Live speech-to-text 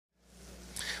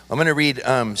I'm going to read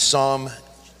Psalm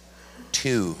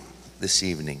 2 this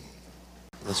evening.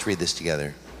 Let's read this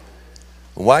together.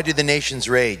 Why do the nations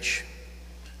rage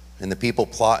and the people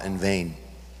plot in vain?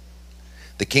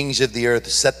 The kings of the earth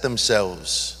set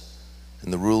themselves,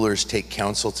 and the rulers take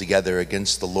counsel together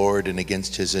against the Lord and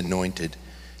against his anointed,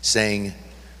 saying,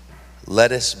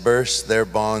 let us burst their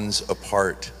bonds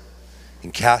apart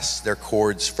and cast their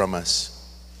cords from us.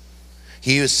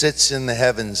 He who sits in the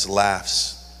heavens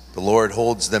laughs. The Lord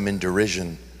holds them in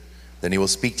derision. Then he will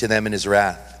speak to them in his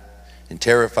wrath and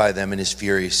terrify them in his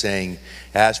fury, saying,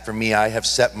 as for me, I have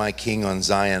set my king on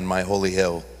Zion, my holy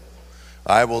hill.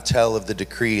 I will tell of the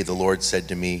decree. The Lord said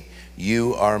to me,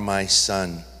 you are my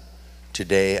son.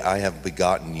 Today I have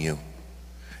begotten you.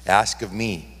 Ask of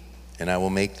me, and I will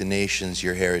make the nations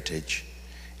your heritage,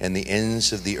 and the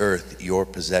ends of the earth your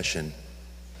possession.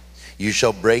 You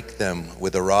shall break them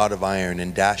with a rod of iron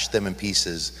and dash them in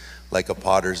pieces like a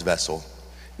potter's vessel.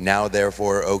 Now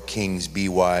therefore, O kings, be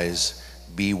wise,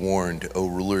 be warned, O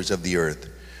rulers of the earth.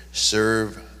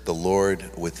 Serve the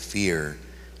Lord with fear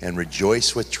and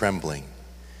rejoice with trembling.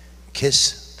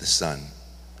 Kiss the Son,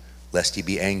 lest he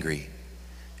be angry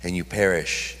and you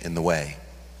perish in the way.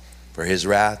 For his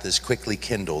wrath is quickly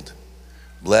kindled.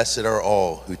 Blessed are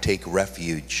all who take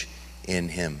refuge in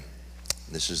him.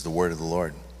 This is the word of the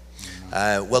Lord.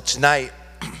 Well, tonight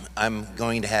I'm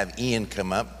going to have Ian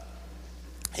come up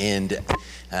and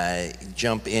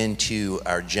jump into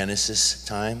our Genesis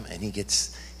time, and he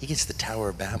gets the Tower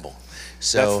of Babel.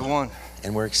 So that's the one.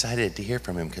 And we're excited to hear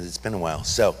from him because it's been a while.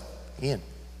 So, Ian,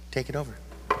 take it over.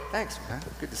 Thanks, man.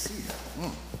 Good to see you.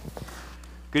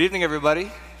 Good evening, everybody.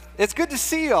 It's good to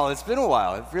see y'all. It's been a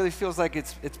while. It really feels like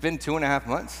it's been 2.5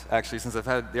 months, actually, since I've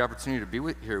had the opportunity to be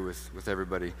here with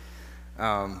everybody.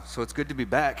 So it's good to be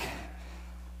back.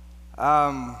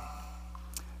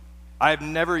 I've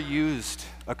never used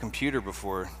a computer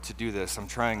before to do this. I'm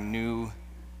trying new,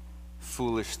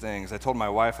 foolish things. I told my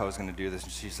wife I was going to do this,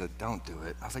 and she said, don't do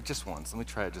it. I was like, just once. Let me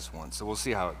try it just once. So we'll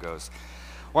see how it goes.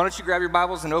 Why don't you grab your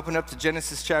Bibles and open up to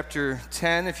Genesis chapter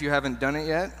 10 if you haven't done it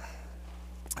yet.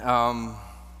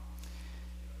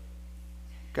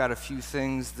 Got a few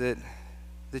things that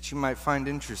you might find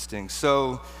interesting.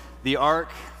 So the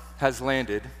ark has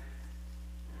landed,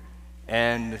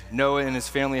 and Noah and his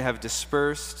family have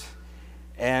dispersed.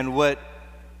 And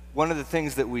one of the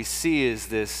things that we see is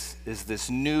this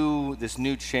new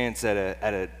chance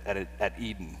at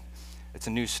Eden. It's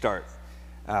a new start,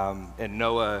 and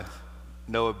Noah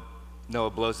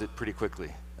blows it pretty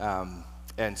quickly.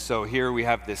 And so here we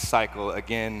have this cycle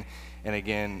again and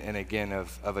again and again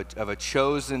of a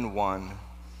chosen one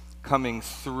coming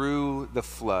through the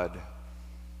flood,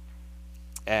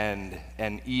 and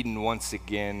Eden once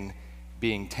again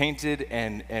being tainted,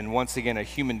 and once again a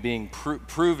human being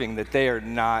proving that they are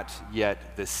not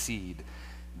yet the seed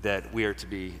that we are to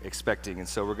be expecting. And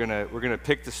so we're gonna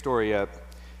pick the story up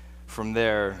from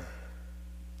there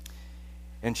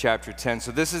in chapter 10.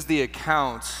 So this is the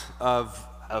account of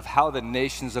how the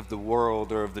nations of the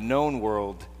world, or of the known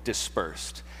world,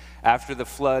 dispersed. After the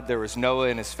flood, there was Noah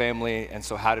and his family, and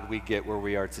so how did we get where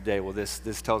we are today? Well,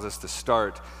 this tells us the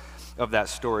start of that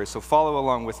story. So follow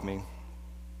along with me.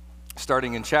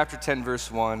 Starting in chapter 10, verse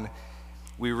 1,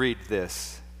 we read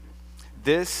this.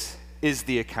 This is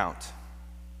the account.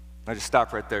 I just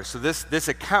stop right there. So this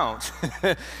account,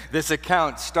 this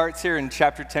account starts here in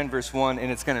chapter 10, verse 1,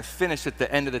 and it's going to finish at the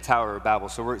end of the Tower of Babel.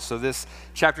 So this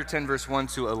chapter 10, verse 1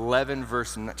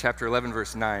 to chapter 11,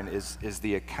 verse 9 is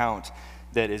the account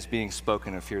that is being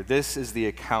spoken of here. This is the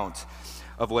account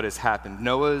of what has happened.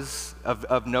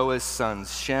 Of Noah's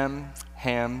sons, Shem,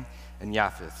 Ham, and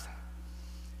Japheth.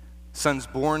 Sons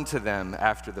born to them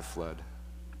after the flood.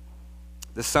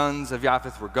 The sons of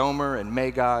Japheth were Gomer and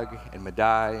Magog and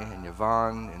Madai and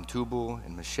Yavan and Tubal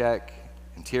and Meshech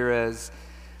and Tiras.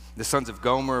 The sons of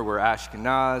Gomer were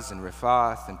Ashkenaz and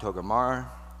Riphath and Togarmah.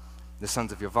 The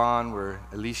sons of Yavan were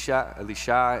Elisha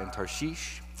and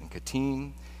Tarshish and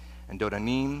Kittim and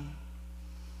Dodanim.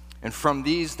 And from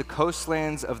these the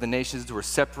coastlands of the nations were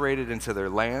separated into their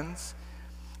lands,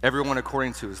 everyone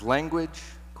according to his language,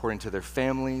 according to their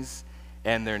families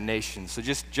and their nations. So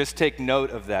just take note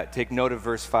of that. Take note of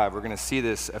verse 5. We're going to see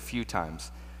this a few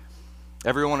times.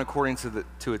 Everyone according to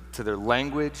their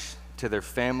language, to their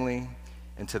family,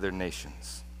 and to their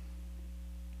nations.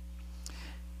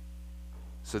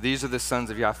 So these are the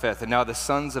sons of Japheth. And now the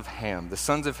sons of Ham. The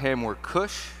sons of Ham were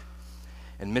Cush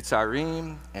and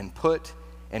Mitzrayim and Put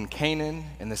and Canaan.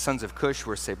 And the sons of Cush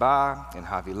were Seba and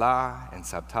Havilah and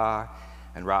Sabta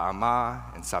and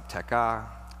Ra'amah and Sabtekah.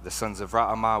 The sons of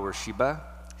Ra'amah were Sheba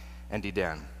and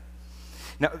Dedan.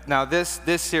 Now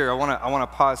this here, I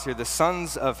want to pause here. The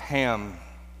sons of Ham.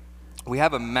 We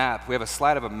have a map. We have a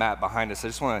slide of a map behind us. I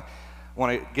just want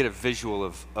to get a visual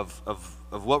of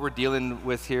what we're dealing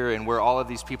with here and where all of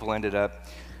these people ended up.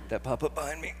 That pop up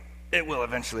behind me. It will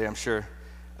eventually, I'm sure.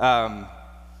 The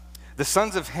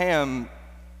sons of Ham,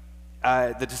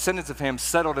 the descendants of Ham,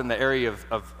 settled in the area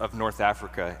of North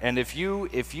Africa. And if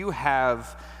you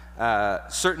have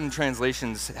certain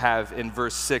translations have in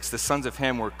verse 6, the sons of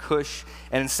Ham were Cush,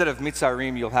 and instead of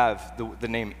Mitzrayim, you'll have the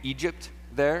name Egypt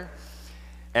there.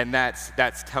 And that's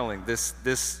telling. This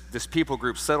people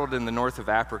group settled in the north of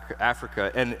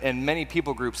Africa, and many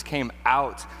people groups came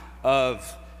out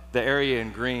of the area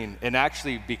in green and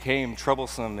actually became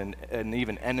troublesome and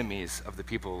even enemies of the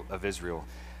people of Israel.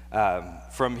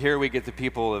 From here we get the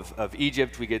people of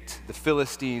Egypt, we get the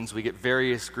Philistines, we get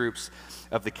various groups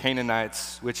of the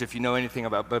Canaanites, which if you know anything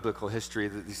about biblical history,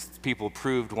 these people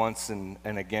proved once and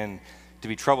again to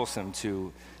be troublesome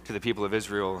to the people of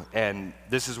Israel, and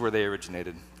this is where they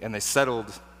originated. And they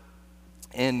settled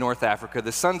in North Africa.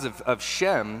 The sons of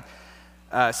Shem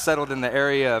settled in the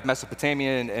area of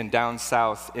Mesopotamia and down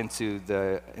south into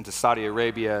Saudi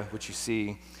Arabia, which you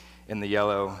see in the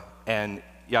yellow. And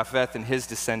Japheth and his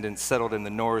descendants settled in the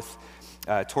north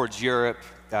towards Europe,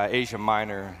 Asia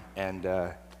Minor, and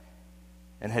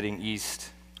heading east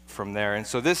from there. And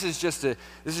so this is just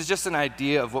an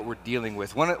idea of what we're dealing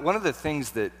with. One of the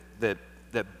things that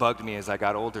bugged me as I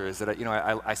got older is that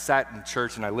I sat in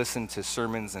church and I listened to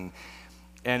sermons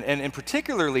and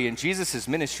particularly in Jesus'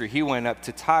 ministry, he went up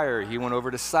to Tyre, he went over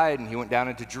to Sidon, he went down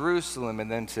into Jerusalem and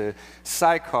then to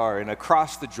Sychar and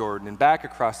across the Jordan and back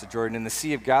across the Jordan in the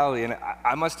Sea of Galilee. And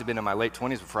I must have been in my late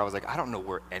 20s before I was like, I don't know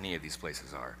where any of these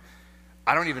places are.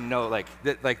 I don't even know, like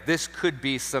this could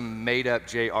be some made-up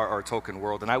J.R.R. Tolkien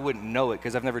world, and I wouldn't know it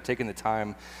because I've never taken the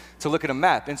time to look at a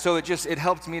map. And so it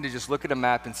helped me to just look at a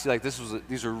map and see like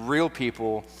these are real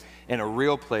people in a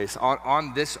real place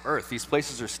on this earth. These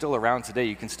places are still around today.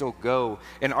 You can still go,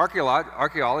 and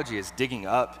archaeology is digging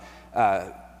up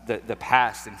the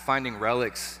past and finding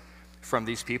relics from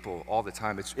these people all the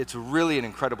time. It's really an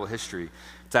incredible history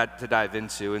to dive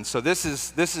into. And so this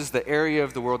is the area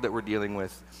of the world that we're dealing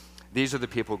with. These are the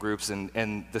people groups,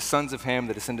 and the sons of Ham,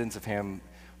 the descendants of Ham,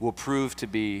 will prove to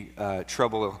be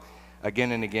trouble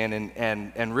again and again.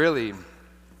 And really,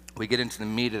 we get into the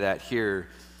meat of that here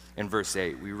in verse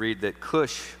 8. We read that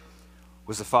Cush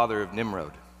was the father of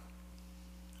Nimrod,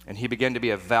 and he began to be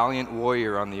a valiant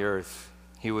warrior on the earth.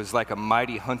 He was like a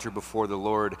mighty hunter before the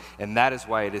Lord, and that is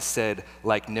why it is said,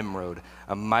 like Nimrod,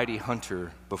 a mighty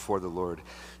hunter before the Lord.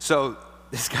 So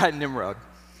this guy Nimrod,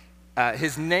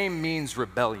 his name means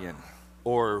rebellion,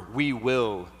 or we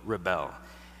will rebel.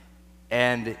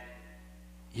 And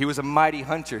he was a mighty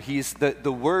hunter.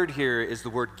 The word here is the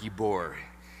word gibor.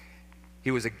 He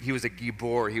was a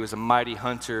gibor. He was a mighty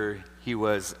hunter. He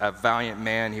was a valiant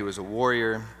man. He was a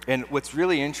warrior. And what's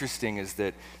really interesting is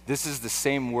that this is the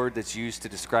same word that's used to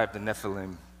describe the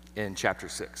Nephilim in chapter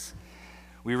 6.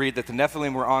 We read that the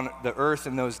Nephilim were on the earth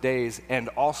in those days and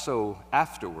also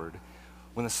afterward,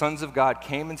 when the sons of God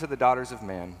came into the daughters of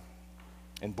man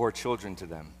and bore children to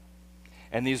them.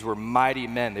 And these were mighty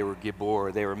men. They were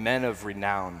gibor. They were men of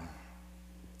renown.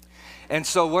 And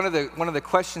so one of the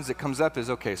questions that comes up is,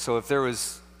 okay, so if there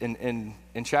was, in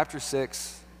chapter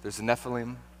 6, there's the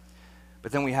Nephilim,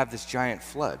 but then we have this giant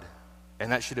flood,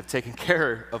 and that should have taken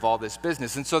care of all this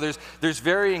business. And so there's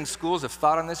varying schools of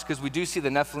thought on this, because we do see the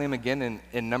Nephilim again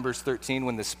in Numbers 13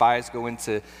 when the spies go in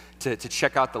to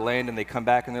check out the land, and they come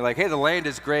back and they're like, hey, the land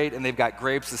is great, and they've got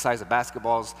grapes the size of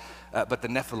basketballs, but the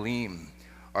Nephilim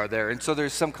are there. And so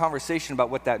there's some conversation about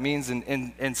what that means,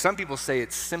 and some people say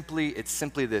it's simply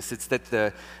this. It's that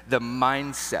the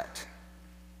mindset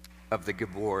of the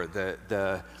Gibor,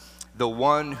 the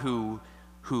one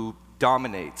who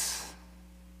dominates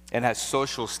and has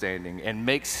social standing and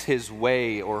makes his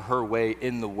way or her way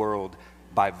in the world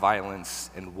by violence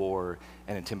and war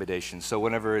and intimidation. So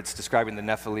whenever it's describing the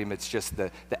Nephilim, it's just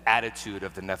the attitude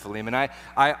of the Nephilim. And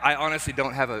I honestly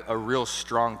don't have a real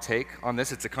strong take on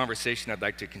this. It's a conversation I'd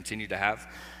like to continue to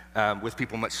have with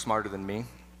people much smarter than me.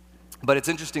 But it's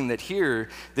interesting that here,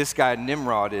 this guy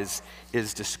Nimrod is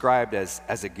described as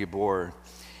a Gibor.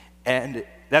 And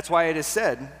that's why it is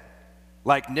said,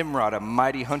 like Nimrod, a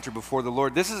mighty hunter before the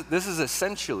Lord. This is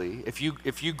essentially, if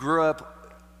you grew up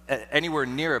anywhere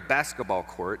near a basketball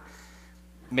court,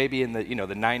 maybe in the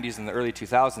 90s and the early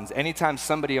 2000s, anytime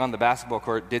somebody on the basketball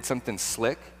court did something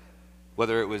slick,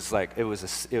 whether it was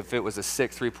if it was a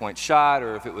sick 3-point shot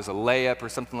or if it was a layup or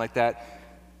something like that,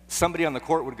 somebody on the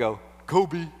court would go,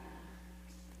 Kobe,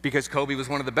 because Kobe was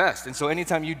one of the best. And so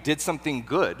anytime you did something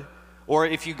good, Or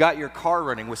if you got your car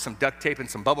running with some duct tape and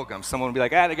some bubble gum, someone would be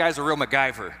like, the guy's a real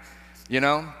MacGyver. You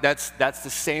know, that's the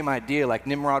same idea. Like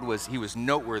Nimrod was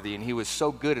noteworthy, and he was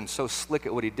so good and so slick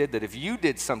at what he did that if you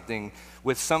did something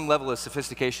with some level of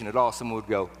sophistication at all, someone would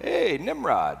go, "Hey,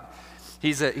 Nimrod."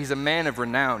 He's a man of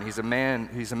renown. He's a man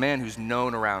who's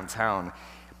known around town,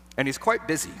 and he's quite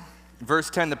busy. Verse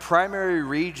 10: the primary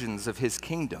regions of his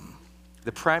kingdom.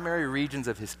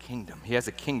 He has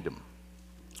a kingdom.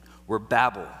 Were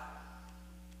Babel.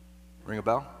 Ring a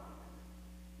bell?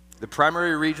 The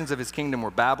primary regions of his kingdom were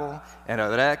Babel, and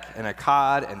Erech, and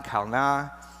Akkad, and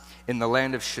Calneh, in the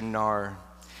land of Shinar.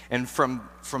 And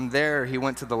from there he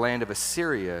went to the land of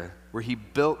Assyria, where he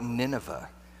built Nineveh,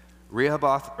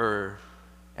 Rehoboth,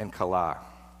 and Calah.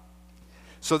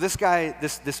 So this guy,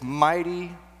 this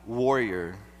mighty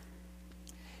warrior,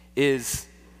 is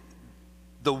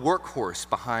the workhorse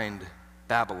behind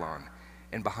Babylon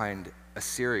and behind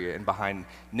Assyria and behind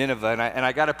Nineveh. And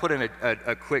I got to put in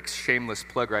a quick shameless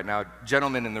plug right now.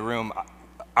 Gentlemen in the room,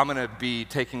 I'm going to be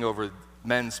taking over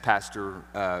men's pastor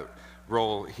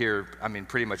role here,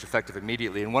 pretty much effective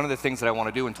immediately. And one of the things that I want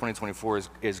to do in 2024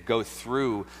 is go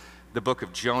through the book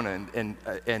of Jonah.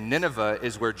 And Nineveh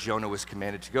is where Jonah was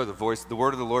commanded to go. The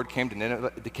word of the Lord came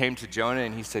to Jonah,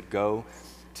 and he said, "Go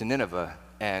to Nineveh."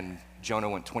 And Jonah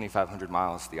went 2,500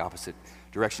 miles the opposite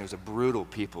direction. It was a brutal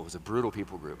people. It was a brutal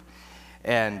people group.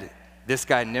 And this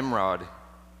guy Nimrod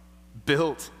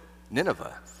built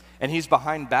Nineveh, and he's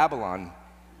behind Babylon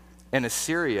and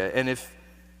Assyria. And if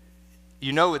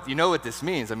you know what this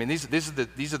means,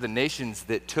 these are the nations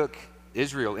that took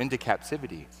Israel into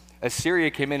captivity.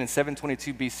 Assyria came in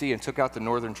 722 BC and took out the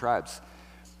northern tribes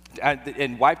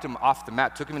and wiped them off the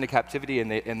map, took them into captivity,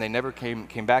 and they never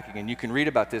came back again. You can read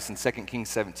about this in 2 Kings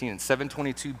 17. In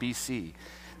 722 BC,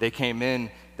 they came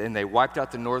in and they wiped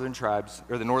out the northern tribes,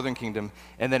 or the northern kingdom.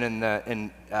 And then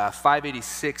in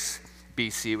 586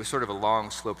 BC, it was sort of a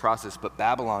long, slow process, but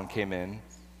Babylon came in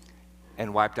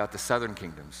and wiped out the southern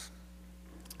kingdoms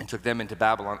and took them into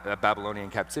Babylonian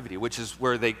captivity, which is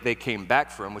where they came back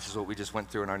from, which is what we just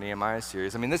went through in our Nehemiah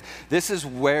series. This is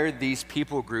where these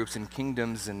people groups and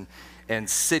kingdoms and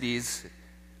cities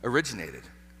originated.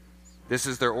 This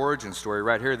is their origin story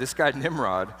right here. This guy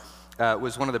Nimrod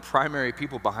was one of the primary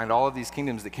people behind all of these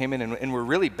kingdoms that came in and were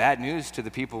really bad news to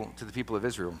the people of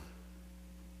Israel.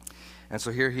 And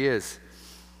so here he is,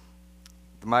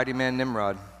 the mighty man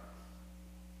Nimrod.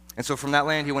 And so from that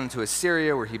land he went into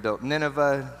Assyria, where he built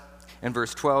Nineveh. In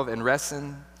verse 12, and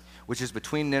Resen, which is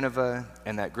between Nineveh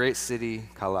and that great city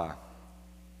Calah.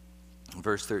 In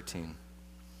verse 13,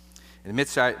 and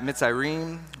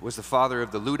Mitzrayim was the father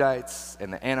of the Ludites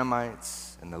and the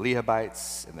Anamites and the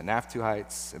Lehabites and the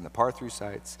Naphtuhites and the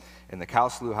Pathrusites and the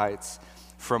Chalcedonites,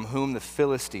 from whom the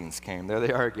Philistines came. There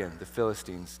they are again, the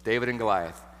Philistines, David and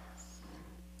Goliath.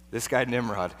 This guy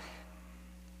Nimrod.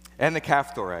 And the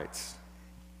Caphtorites.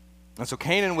 And so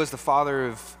Canaan was the father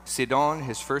of Sidon,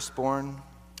 his firstborn,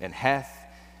 and Heth,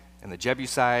 and the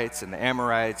Jebusites, and the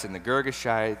Amorites, and the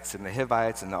Girgashites, and the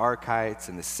Hivites, and the Archites,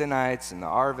 and the Sinites, and the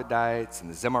Arvadites, and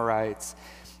the Zemarites,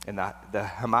 and the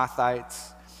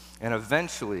Hamathites. And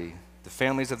eventually, the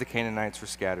families of the Canaanites were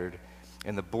scattered,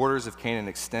 and the borders of Canaan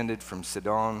extended from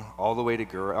Sidon all the way to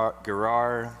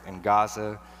Gerar and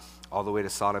Gaza, all the way to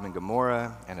Sodom and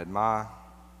Gomorrah, and Admah,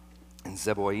 and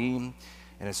Zeboim,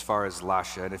 and as far as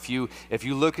Lasha. And if you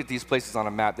look at these places on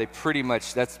a map, they pretty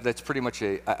much that's pretty much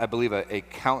a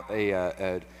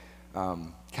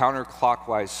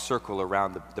counterclockwise circle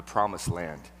around the promised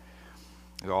land.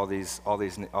 All these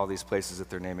places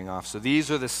that they're naming off. So these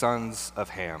are the sons of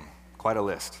Ham. Quite a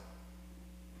list.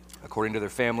 According to their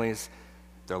families,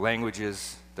 their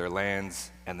languages, their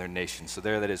lands, and their nations. So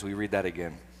there that is. We read that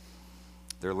again.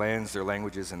 Their lands, their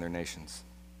languages, and their nations.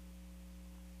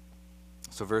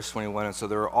 So verse 21, and so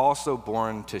they were also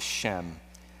born to Shem,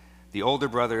 the older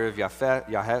brother of Japheth,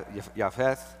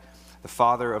 the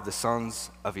father of the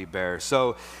sons of Eber.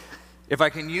 So if I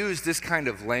can use this kind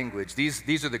of language,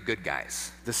 these are the good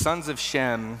guys. The sons of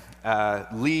Shem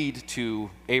lead to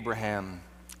Abraham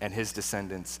and his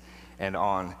descendants and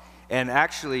on. And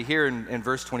actually here in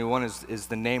verse 21 is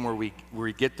the name where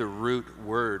we get the root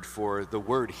word for the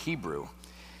word Hebrew.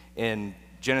 In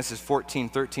Genesis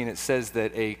 14:13, it says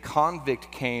that a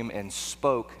convict came and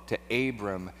spoke to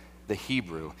Abram, the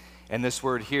Hebrew. And this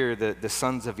word here, the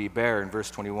sons of Eber, in verse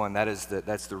 21,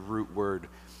 that's the root word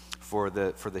for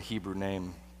the Hebrew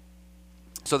name.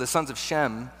 So the sons of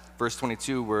Shem, verse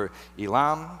 22, were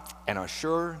Elam and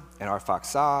Ashur and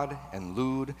Arphaxad and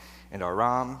Lud and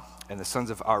Aram. And the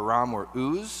sons of Aram were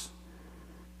Uz.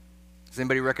 Does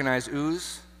anybody recognize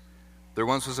Uz? There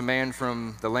once was a man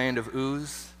from the land of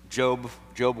Uz, Job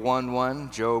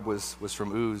 1:1, Job was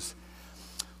from Uz.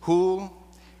 Hul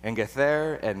and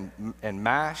Gether and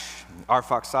Mash.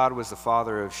 Arphaxad was the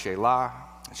father of Shelah.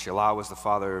 And Shelah was the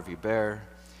father of Eber.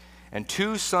 And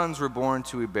 2 sons were born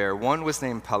to Eber. One was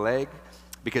named Peleg,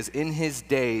 because in his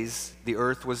days the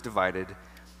earth was divided,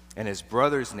 and his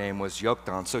brother's name was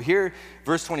Yoktan. So here,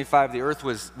 verse 25, the earth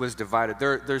was divided.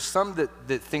 There's some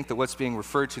that think that what's being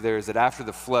referred to there is that after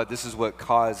the flood, this is what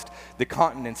caused the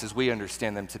continents as we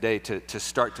understand them today to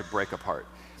start to break apart.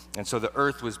 And so the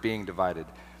earth was being divided.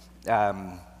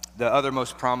 The other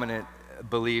most prominent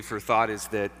belief or thought is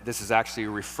that this is actually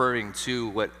referring to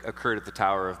what occurred at the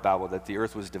Tower of Babel, that the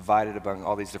earth was divided among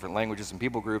all these different languages and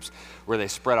people groups where they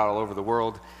spread out all over the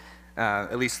world,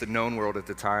 at least the known world at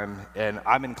the time. And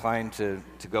I'm inclined to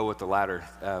go with the latter,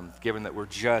 given that we're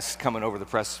just coming over the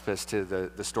precipice to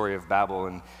the story of Babel,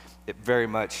 and it very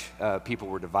much people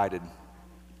were divided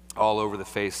all over the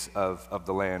face of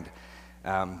the land.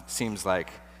 Seems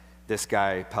like this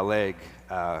guy, Peleg,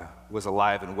 was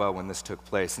alive and well when this took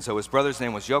place. And so his brother's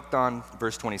name was Yoktan.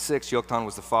 Verse 26, Yoktan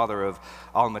was the father of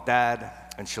Almadad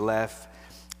and Shalef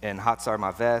and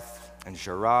Hatzar-Maveth and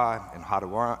Jerah and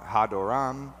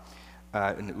Hadoram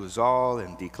and Uzal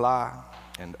and Diklah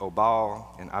and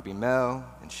Obal and Abimel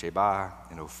and Sheba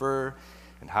and Ophir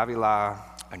and Havilah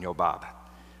and Yobab.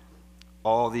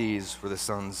 All these were the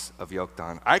sons of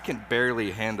Yoktan. I can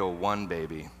barely handle one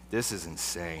baby. This is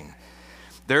insane.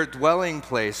 Their dwelling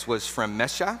place was from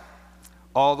Mesha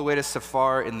all the way to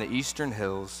Sephar in the eastern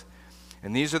hills.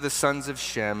 And these are the sons of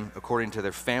Shem according to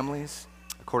their families,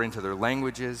 according to their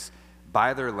languages,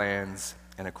 by their lands,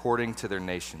 and according to their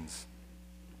nations.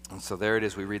 And so there it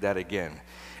is, we read that again.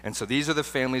 And so these are the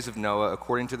families of Noah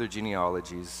according to their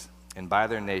genealogies and by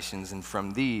their nations. And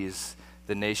from these,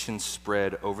 the nations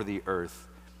spread over the earth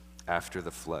after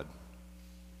the flood.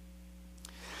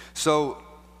 So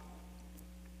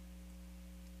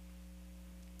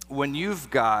when you've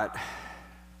got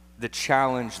the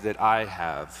challenge that I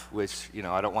have, which,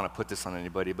 I don't want to put this on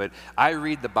anybody, but I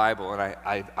read the Bible and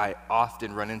I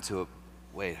often run into it.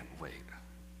 Wait,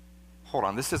 hold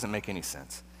on, this doesn't make any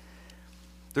sense.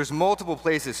 There's multiple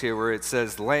places here where it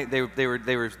says they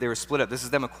were split up. This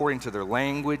is them according to their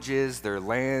languages, their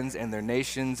lands, and their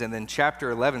nations. And then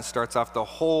chapter 11 starts off, the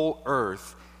whole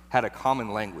earth had a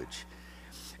common language.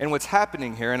 And what's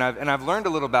happening here, and I've learned a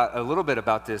little bit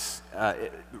about this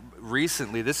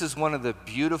recently. This is one of the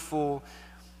beautiful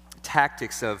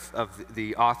tactics of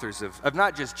the authors of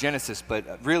not just Genesis,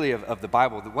 but really of the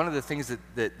Bible. One of the things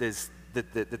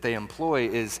that they employ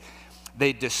is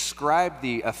they describe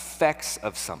the effects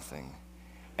of something,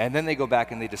 and then they go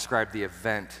back and they describe the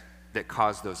event that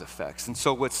caused those effects. And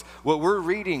so what we're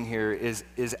reading here is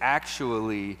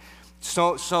actually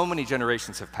so many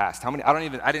generations have passed. How many?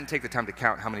 I didn't take the time to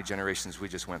count how many generations we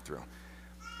just went through.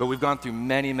 But we've gone through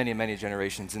many, many, many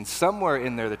generations. And somewhere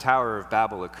in there, the Tower of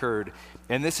Babel occurred.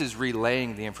 And this is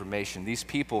relaying the information. These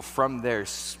people from there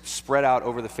spread out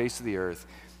over the face of the earth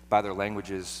by their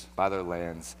languages, by their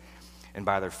lands, and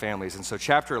by their families. And so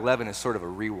chapter 11 is sort of a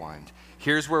rewind.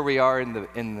 Here's where we are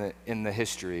in the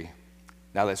history.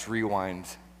 Now let's rewind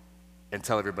and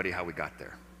tell everybody how we got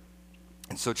there.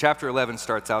 And so chapter 11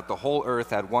 starts out, the whole earth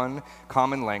had one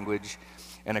common language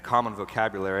and a common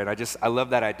vocabulary. And I love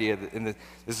that idea,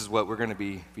 this is what we're going to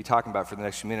be talking about for the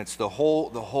next few minutes. The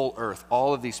whole earth,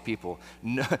 all of these people,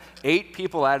 8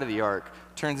 people out of the ark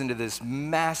turns into this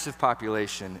massive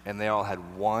population, and they all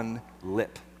had one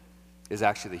lip, is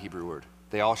actually the Hebrew word.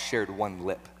 They all shared one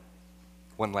lip,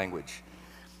 one language.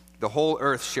 The whole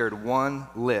earth shared one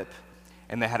lip,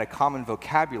 and they had a common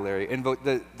vocabulary. And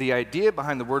the idea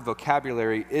behind the word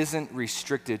vocabulary isn't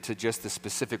restricted to just the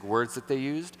specific words that they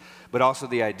used, but also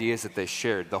the ideas that they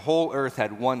shared. The whole earth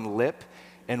had one lip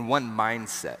and one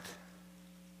mindset.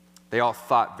 They all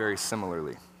thought very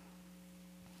similarly.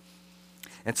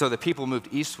 And so the people moved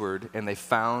eastward, and they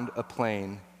found a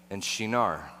plain in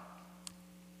Shinar,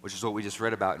 which is what we just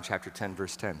read about in chapter 10,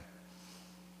 verse 10.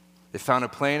 They found a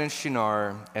plain in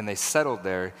Shinar, and they settled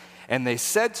there. And they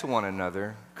said to one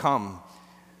another, "Come,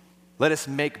 let us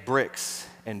make bricks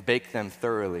and bake them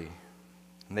thoroughly."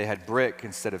 And they had brick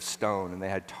instead of stone, and they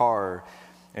had tar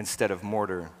instead of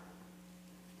mortar.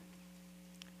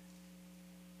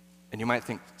 And you might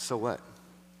think, so what?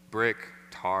 Brick,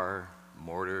 tar,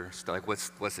 mortar, like what's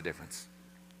the difference?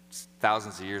 It's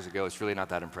thousands of years ago, it's really not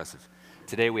that impressive.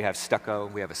 Today we have stucco,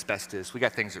 we have asbestos, we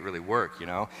got things that really work,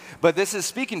 But this is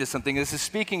speaking to something. This is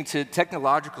speaking to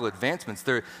technological advancements.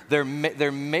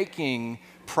 They're making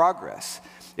progress.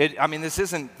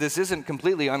 This isn't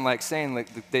completely unlike saying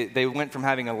like they went from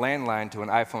having a landline to an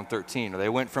iPhone 13, or they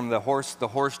went from the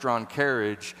horse-drawn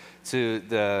carriage to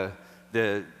the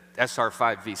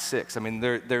SR5 V6. I mean,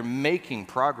 they're making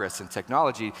progress in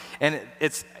technology, and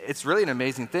it's really an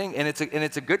amazing thing, and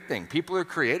it's a good thing. People are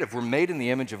creative. We're made in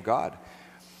the image of God.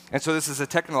 And so this is a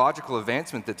technological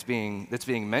advancement that's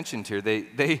being mentioned here.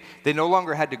 They no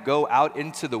longer had to go out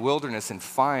into the wilderness and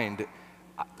find,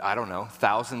 I don't know,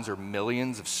 thousands or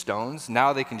millions of stones.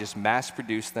 Now they can just mass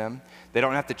produce them. They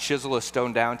don't have to chisel a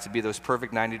stone down to be those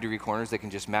perfect 90-degree corners. They can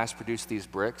just mass produce these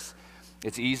bricks.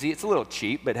 It's easy. It's a little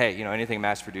cheap, but hey, anything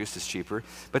mass produced is cheaper.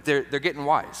 But they're getting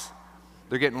wise.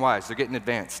 They're getting wise. They're getting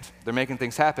advanced. They're making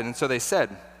things happen. And so they said,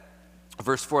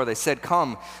 verse 4, they said,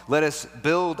 "Come, let us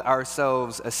build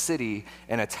ourselves a city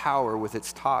and a tower with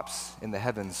its tops in the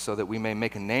heavens, so that we may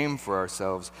make a name for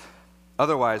ourselves.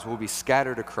 Otherwise, we'll be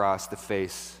scattered across the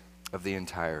face of the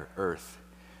entire earth."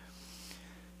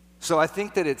 So I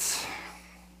think that it's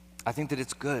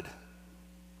good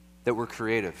that we're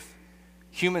creative.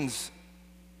 Humans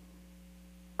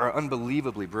are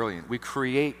unbelievably brilliant. We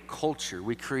create culture.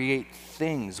 We create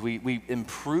things. We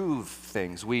improve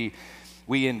things. We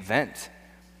invent.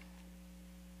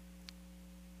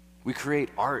 We create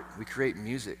art. We create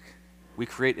music. We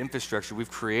create infrastructure. We've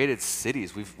created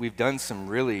cities. We've done some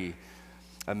really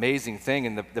amazing thing.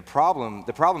 And the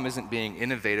problem isn't being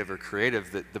innovative or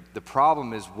creative. The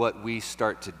problem is what we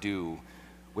start to do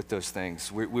with those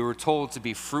things. We were told to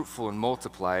be fruitful and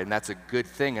multiply, and that's a good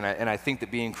thing. And I think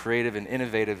that being creative and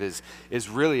innovative is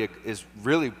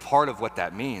really part of what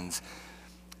that means.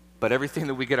 But everything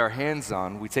that we get our hands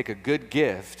on, we take a good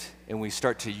gift and we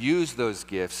start to use those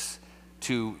gifts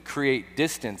to create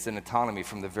distance and autonomy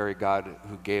from the very God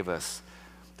who gave us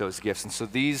those gifts. And so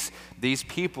these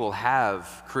people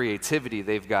have creativity.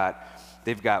 They're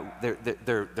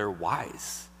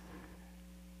wise.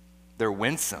 They're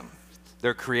winsome.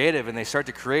 They're creative, and they start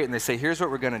to create, and they say, here's what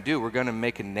we're going to do. We're going to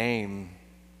make a name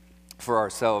for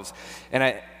ourselves, and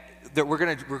we're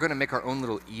going to make our own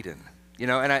little Eden.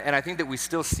 And I think that we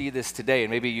still see this today,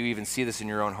 and maybe you even see this in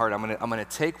your own heart. I'm going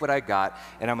to take what I got,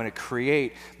 and I'm going to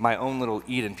create my own little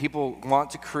Eden. People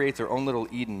want to create their own little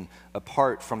Eden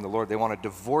apart from the Lord. They want to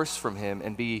divorce from Him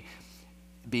and be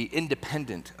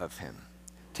independent of Him.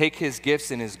 Take His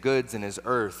gifts and His goods and His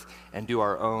earth and do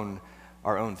our own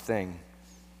thing.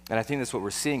 And I think that's what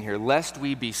we're seeing here. Lest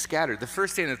we be scattered. The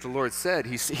first thing that the Lord said,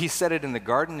 he said it in the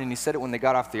garden, and He said it when they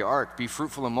got off the ark. Be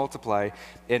fruitful and multiply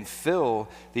and fill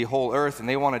the whole earth. And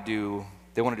they want to do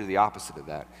the opposite of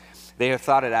that. They have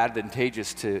thought it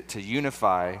advantageous to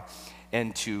unify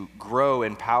and to grow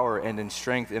in power and in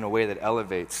strength in a way that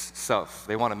elevates self.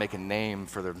 They want to make a name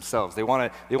for themselves. They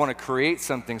want to create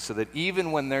something so that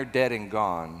even when they're dead and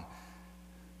gone,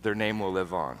 their name will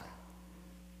live on.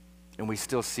 And we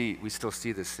still see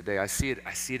this today. I see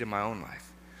it in my own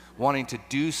life. Wanting to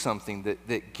do something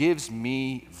that gives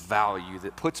me value,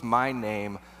 that puts my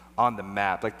name on the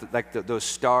map, like those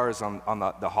stars on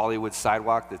the Hollywood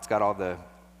sidewalk that's got all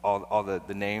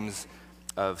the names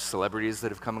of celebrities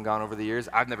that have come and gone over the years.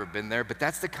 I've never been there, but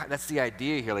that's the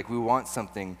idea here. Like, we want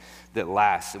something that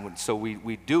lasts, and so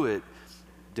we do it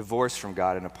divorced from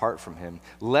God and apart from Him,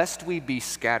 lest we be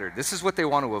scattered. This is what they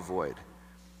want to avoid.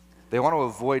 They want to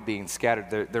avoid being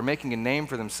scattered. They're making a name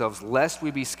for themselves, lest we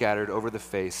be scattered over the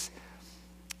face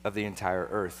of the entire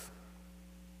earth.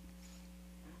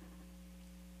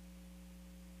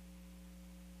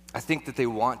 I think that they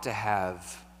want to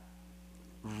have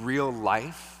real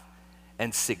life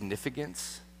and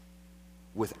significance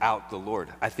without the Lord.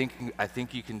 I think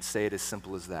you can say it as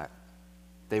simple as that.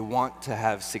 They want to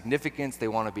have significance. They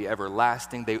want to be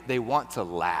everlasting. They want to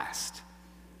last.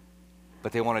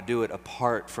 But they want to do it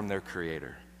apart from their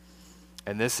Creator.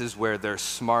 And this is where their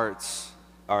smarts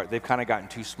are. They've kind of gotten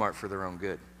too smart for their own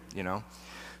good,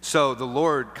 So the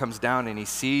Lord comes down and He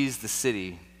sees the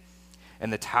city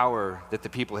and the tower that the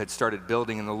people had started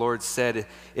building. And the Lord said,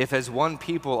 if as one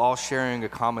people, all sharing a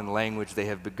common language, they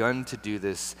have begun to do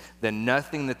this, then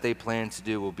nothing that they plan to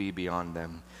do will be beyond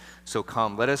them. So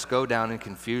come, let us go down and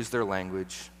confuse their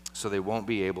language so they won't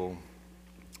be able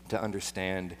to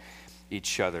understand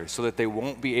each other, so that they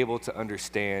won't be able to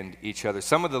understand each other.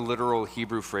 Some of the literal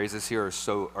Hebrew phrases here are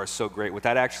so great. What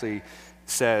that actually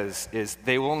says is,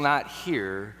 they will not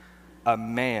hear a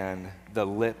man the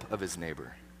lip of his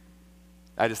neighbor.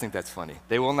 I just think that's funny.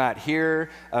 They will not hear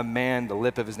a man the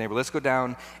lip of his neighbor. Let's go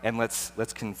down and let's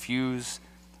confuse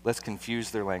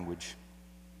their language.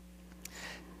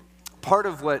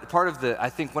 I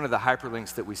think one of the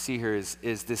hyperlinks that we see here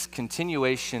is this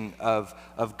continuation of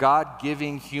God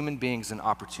giving human beings an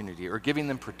opportunity, or giving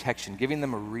them protection, giving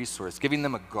them a resource, giving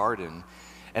them a garden,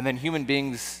 and then human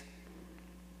beings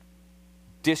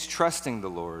distrusting the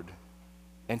Lord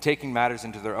and taking matters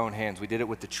into their own hands. We did it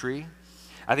with the tree.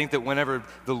 I think that whenever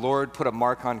the Lord put a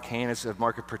mark on Cain as a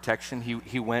mark of protection,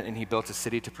 he went and he built a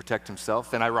city to protect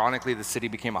himself. And ironically, the city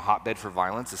became a hotbed for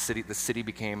violence. The city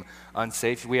became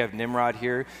unsafe. We have Nimrod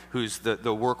here, who's the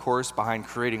workhorse behind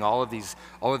creating all of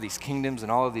these kingdoms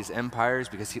and all of these empires,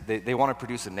 because they want to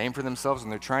produce a name for themselves,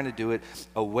 and they're trying to do it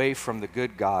away from the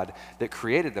good God that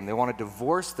created them. They want to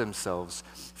divorce themselves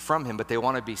from him, but they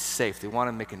want to be safe. They want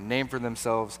to make a name for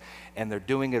themselves, and they're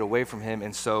doing it away from him,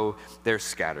 and so they're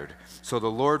scattered. So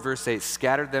the Lord, verse 8,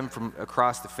 scattered them from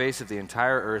across the face of the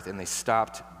entire earth, and they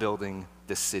stopped building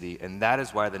the city. And that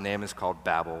is why the name is called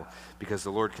Babel, because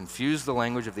the Lord confused the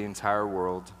language of the entire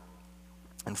world,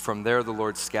 and from there the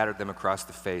Lord scattered them across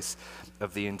the face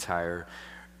of the entire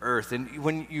earth. And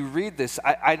when you read this,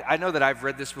 I know that I've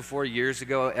read this before years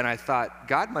ago, and I thought,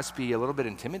 God must be a little bit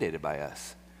intimidated by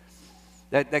us.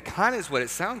 That kind of is what it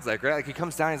sounds like, right? Like he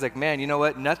comes down, he's like, man, you know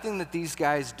what? Nothing that these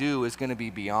guys do is going to be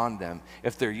beyond them.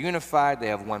 If they're unified, they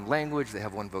have one language, they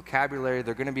have one vocabulary,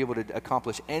 they're going to be able to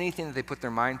accomplish anything that they put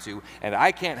their mind to, and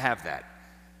I can't have that.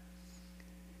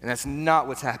 And that's not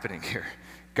what's happening here.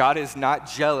 God is not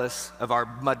jealous of our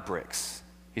mud bricks.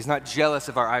 He's not jealous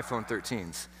of our iPhone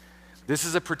 13s. This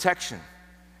is a protection.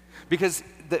 Because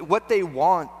what they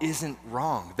want isn't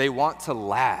wrong. They want to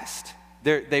last.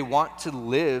 They want to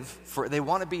live they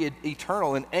want to be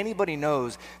eternal. And anybody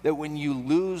knows that when you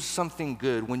lose something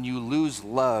good, when you lose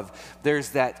love, there's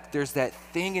that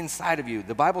thing inside of you.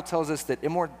 The Bible tells us that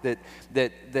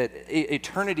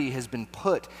eternity has been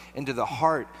put into the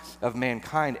heart of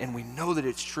mankind, and we know that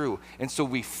it's true. And so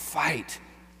we fight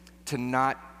to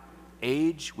not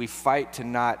age. We fight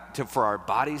for our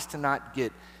bodies to not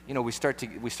get, we start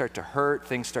to hurt,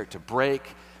 things start to break,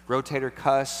 rotator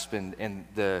cusp and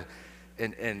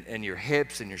your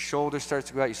hips and your shoulders starts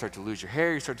to go out, you start to lose your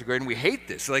hair, you start to grow, and we hate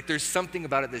this. Like there's something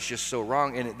about it that's just so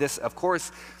wrong, and this, of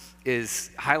course, is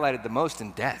highlighted the most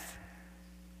in death.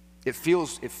 It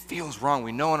feels wrong.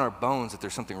 We know in our bones that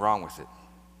there's something wrong with it.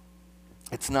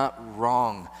 It's not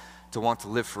wrong to want to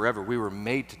live forever. We were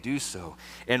made to do so.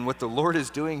 And what the Lord is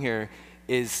doing here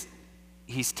is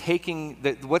he's taking,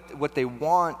 what they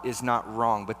want is not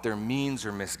wrong, but their means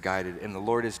are misguided, and the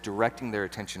Lord is directing their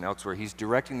attention elsewhere. He's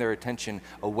directing their attention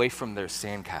away from their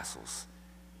sandcastles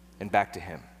and back to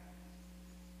him.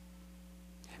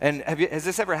 And has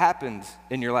this ever happened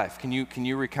in your life? Can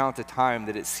you recount a time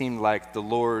that it seemed like the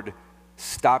Lord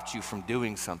stopped you from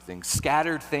doing something,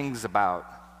 scattered things about,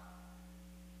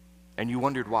 and you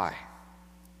wondered why?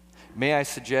 May I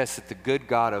suggest that the good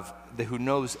God who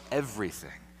knows everything,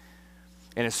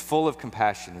 and is full of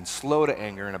compassion and slow to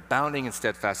anger and abounding in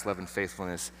steadfast love and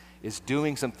faithfulness, is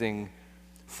doing something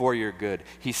for your good.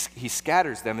 He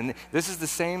scatters them. And this is the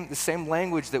same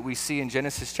language that we see in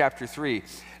Genesis chapter 3.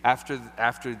 After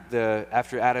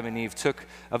Adam and Eve took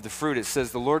of the fruit, it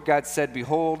says, the Lord God said,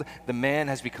 behold, the man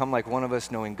has become like one of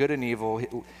us, knowing good and evil.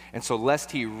 And so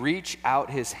lest he reach out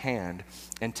his hand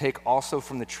and take also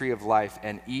from the tree of life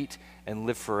and eat and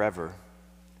live forever.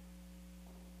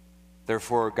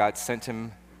 Therefore, God sent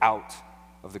him out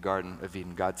of the Garden of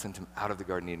Eden. God sent him out of the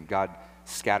Garden of Eden. God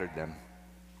scattered them.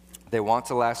 They want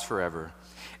to last forever.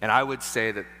 And I would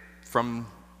say that from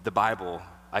the Bible,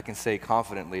 I can say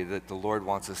confidently that the Lord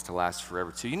wants us to last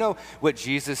forever too. You know what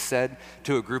Jesus said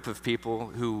to a group of people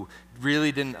who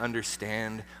really didn't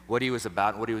understand what he was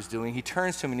about and what he was doing? He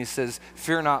turns to them and he says,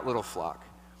 fear not, little flock.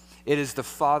 It is the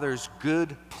Father's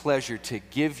good pleasure to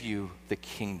give you the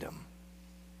kingdom.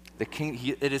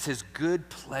 It is his good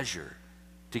pleasure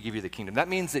to give you the kingdom. That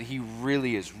means that he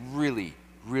really is really,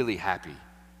 really happy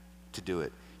to do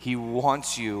it. He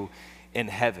wants you in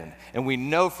heaven. And we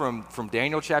know from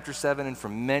Daniel chapter 7 and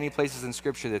from many places in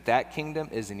Scripture that kingdom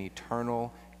is an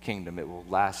eternal kingdom. It will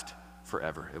last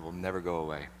forever. It will never go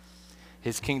away.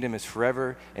 His kingdom is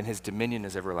forever, and his dominion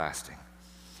is everlasting.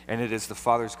 And it is the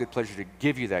Father's good pleasure to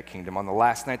give you that kingdom. On the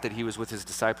last night that he was with his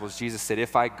disciples, Jesus said,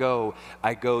 if I go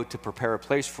to prepare a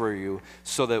place for you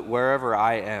so that wherever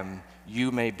I am,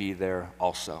 you may be there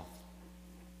also.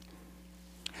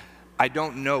 I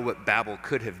don't know what Babel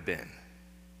could have been,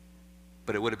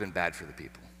 but it would have been bad for the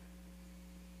people.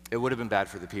 It would have been bad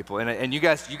for the people. And you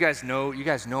guys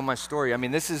know my story. I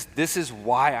mean, this is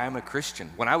why I'm a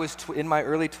Christian. When I was in my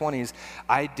early 20s,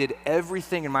 I did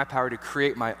everything in my power to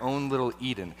create my own little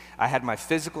Eden. I had my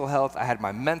physical health, I had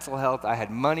my mental health, I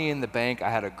had money in the bank, I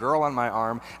had a girl on my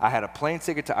arm, I had a plane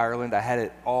ticket to Ireland, I had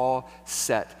it all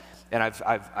set. And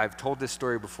I've told this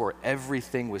story before.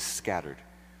 Everything was scattered.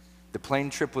 The plane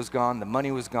trip was gone, the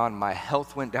money was gone, my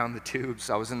health went down the tubes.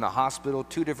 I was in the hospital,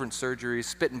 2 different surgeries,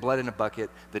 spitting blood in a bucket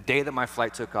the day that my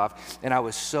flight took off, and I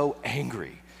was so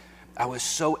angry. I was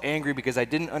so angry because I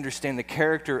didn't understand the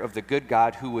character of the good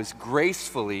God who was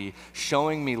gracefully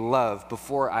showing me love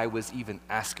before I was even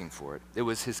asking for it. It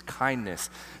was his kindness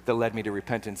that led me to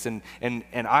repentance. And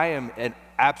I am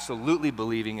absolutely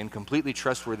believing and completely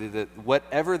trustworthy that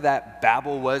whatever that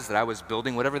Babel was that I was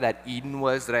building, whatever that Eden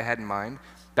was that I had in mind,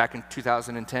 back in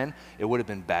 2010, it would have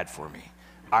been bad for me.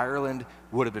 Ireland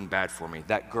would have been bad for me.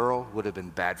 That girl would have been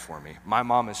bad for me. My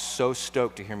mom is so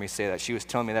stoked to hear me say that. She was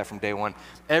telling me that from day one.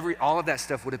 All of that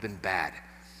stuff would have been bad.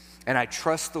 And I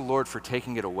trust the Lord for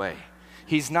taking it away.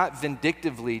 He's not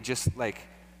vindictively just like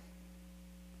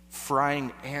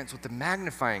frying ants with a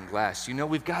magnifying glass. You know,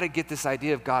 we've got to get this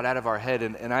idea of God out of our head,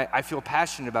 and I feel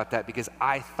passionate about that because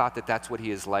I thought that that's what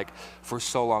he is like for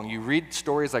so long. You read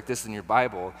stories like this in your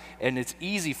Bible, and it's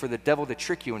easy for the devil to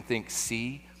trick you and think,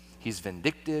 see, he's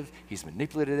vindictive, he's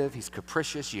manipulative, he's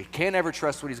capricious, you can't ever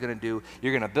trust what he's going to do.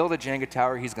 You're going to build a Jenga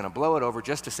tower, he's going to blow it over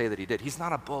just to say that he did. He's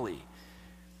not a bully.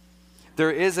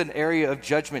 There is an area of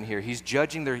judgment here. He's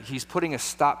he's putting a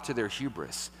stop to their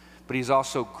hubris. But he's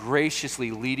also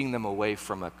graciously leading them away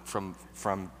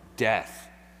from death.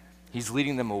 He's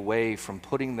leading them away from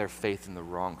putting their faith in the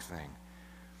wrong thing.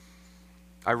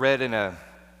 I read in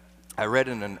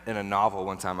a novel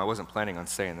one time. I wasn't planning on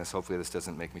saying this. Hopefully this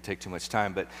doesn't make me take too much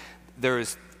time. But there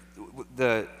is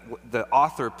the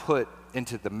author put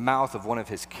into the mouth of one of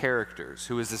his characters,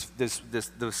 who is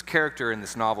this character in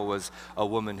this novel was a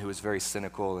woman who was very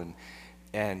cynical,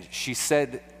 and she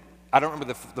said, I don't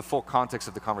remember the full context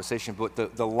of the conversation, but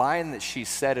the line that she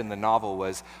said in the novel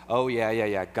was, oh,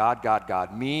 yeah,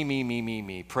 God,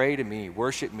 me, pray to me,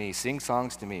 worship me, sing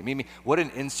songs to me, me. What an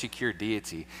insecure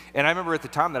deity. And I remember at the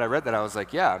time that I read that, I was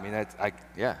like, yeah, I mean,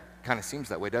 kind of seems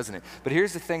that way, doesn't it? But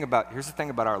here's the thing about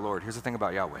our Lord, here's the thing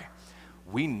about Yahweh.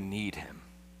 We need him.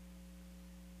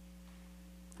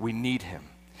 We need him.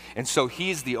 And so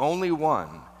he's the only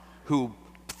one who,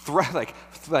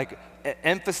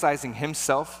 emphasizing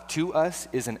himself to us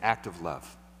is an act of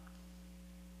love.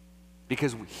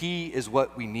 Because he is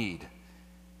what we need.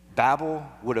 Babel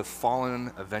would have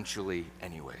fallen eventually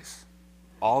anyways.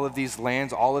 All of these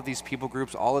lands, all of these people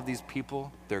groups, all of these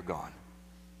people, they're gone.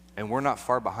 And we're not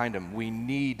far behind them. We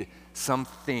need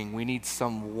something, we need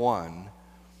someone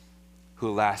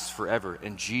who lasts forever.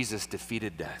 And Jesus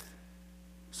defeated death.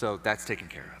 So that's taken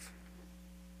care of.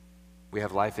 We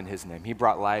have life in his name. He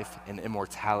brought life and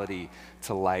immortality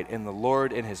to light. And the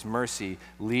Lord, in his mercy,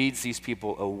 leads these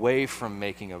people away from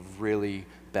making a really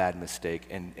bad mistake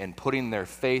and putting their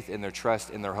faith and their trust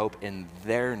and their hope in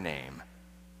their name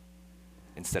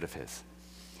instead of his.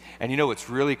 And you know what's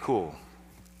really cool?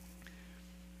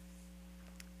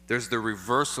 There's the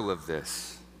reversal of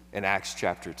this in Acts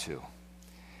chapter 2.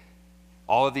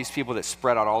 All of these people that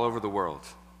spread out all over the world,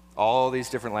 all these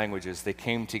different languages, they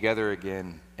came together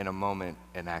again in a moment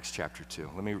in Acts chapter 2.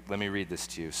 Let me read this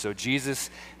to you. So Jesus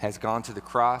has gone to the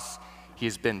cross. He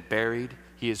has been buried.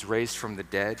 He is raised from the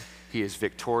dead. He is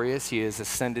victorious. He has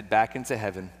ascended back into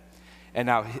heaven. And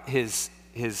now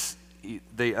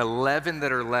the 11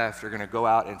 that are left are going to go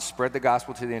out and spread the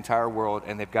gospel to the entire world,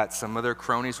 and they've got some of their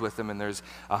cronies with them, and there's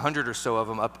 100 or so of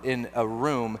them up in a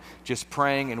room just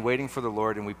praying and waiting for the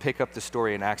Lord, and we pick up the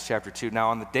story in Acts chapter 2. Now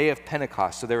on the day of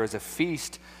Pentecost, so there was a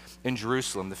feast in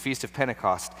Jerusalem, the Feast of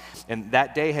Pentecost, and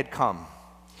that day had come.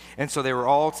 And so they were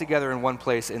all together in one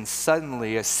place, and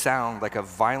suddenly a sound like a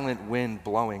violent wind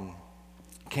blowing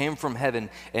came from heaven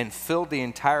and filled the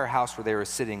entire house where they were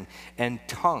sitting, and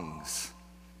tongues,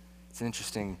 it's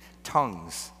interesting,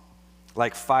 tongues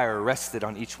like fire rested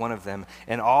on each one of them,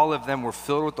 and all of them were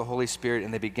filled with the Holy Spirit,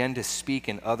 and they began to speak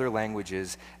in other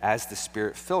languages as the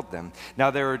Spirit filled them. Now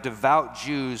there are devout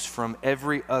Jews from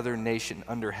every other nation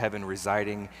under heaven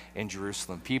residing in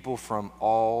Jerusalem, people from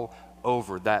all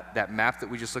over. That map that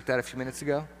we just looked at a few minutes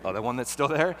ago, the one that's still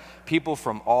there, people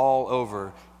from all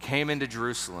over came into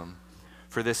Jerusalem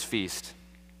for this feast.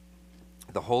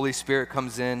 The Holy Spirit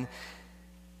comes in.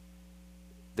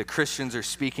 The Christians are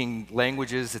speaking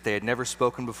languages that they had never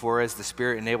spoken before as the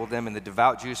Spirit enabled them, and the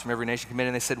devout Jews from every nation came in,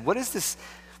 and they said, what is this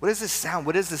sound?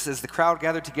 What is this? As the crowd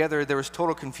gathered together, there was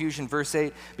total confusion, verse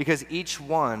 8, because each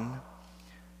one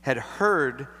had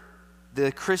heard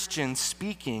the Christian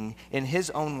speaking in his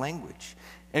own language.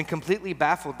 And completely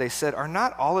baffled, they said, "Are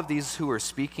not all of these who are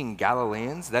speaking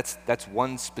Galileans?" That's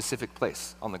one specific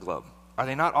place on the globe. "Are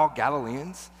they not all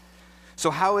Galileans?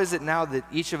 So how is it now that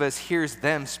each of us hears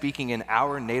them speaking in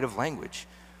our native language?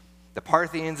 The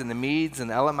Parthians and the Medes and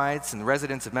the Elamites and the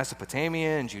residents of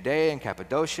Mesopotamia and Judea and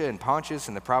Cappadocia and Pontus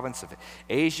and the province of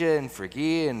Asia and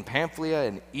Phrygia and Pamphylia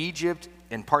and Egypt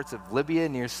and parts of Libya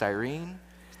near Cyrene,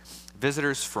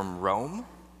 visitors from Rome."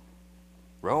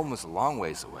 Rome was a long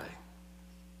ways away.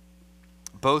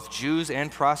 "Both Jews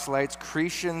and proselytes,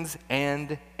 Cretians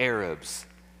and Arabs."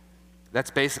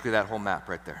 That's basically that whole map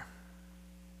right there.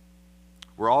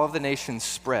 Where all of the nations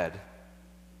spread,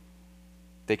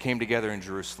 they came together in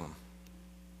Jerusalem.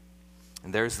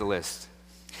 And there's the list.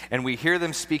 "And we hear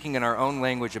them speaking in our own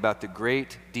language about the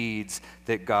great deeds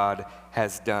that God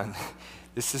has done."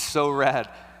 This is so rad.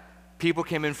 People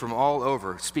came in from all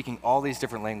over, speaking all these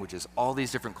different languages, all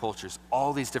these different cultures,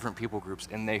 all these different people groups,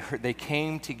 and they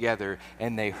came together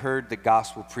and they heard the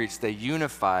gospel preached. They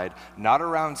unified, not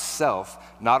around self,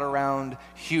 not around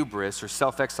hubris or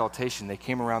self-exaltation. They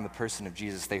came around the person of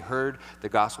Jesus. They heard the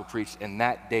gospel preached, and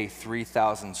that day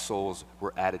 3,000 souls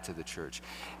were added to the church.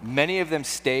 Many of them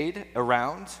stayed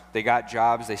around. They got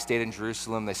jobs. They stayed in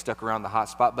Jerusalem. They stuck around the hot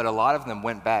spot, but a lot of them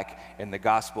went back, and the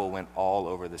gospel went all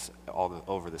over this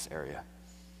area.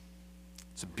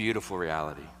 It's a beautiful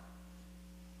reality.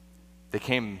 They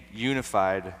came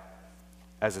unified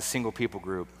as a single people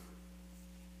group,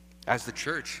 as the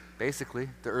church, basically,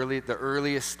 the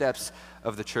earliest steps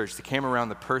of the church. They came around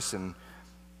the person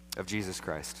of Jesus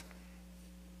Christ.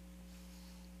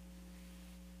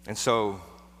 And so,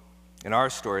 in our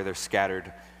story, they're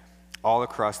scattered all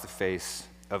across the face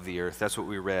of the earth. That's what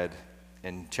we read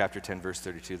in chapter 10, verse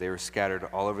 32. They were scattered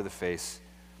all over the face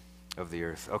of the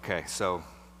earth. Okay, so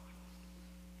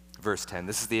verse 10.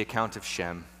 This is the account of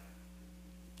Shem.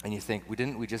 And you think,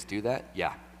 didn't we just do that?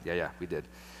 Yeah, we did.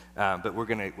 But we're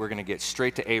gonna get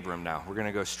straight to Abram now. We're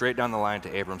gonna go straight down the line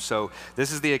to Abram. So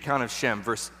this is the account of Shem,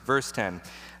 verse 10.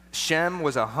 "Shem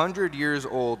was 100 years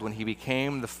old when he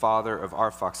became the father of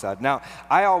Arphaxad." Now,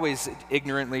 I always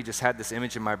ignorantly just had this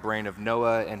image in my brain of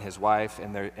Noah and his wife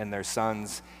and their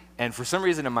sons. And for some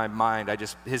reason in my mind,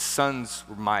 his sons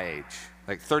were my age,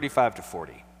 like 35 to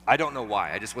 40. I don't know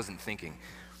why, I just wasn't thinking.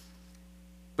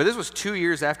 But this was 2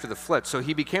 years after the flood. So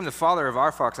he became the father of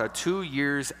Arphaxad 2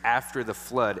 years after the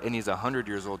flood, and he's 100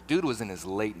 years old. Dude was in his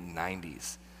late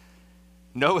 90s.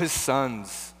 Noah's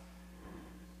sons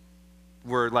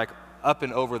were like up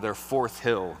and over their fourth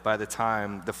hill by the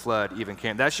time the flood even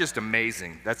came. That's just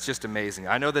amazing. That's just amazing.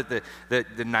 I know that the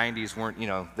 90s weren't,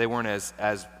 they weren't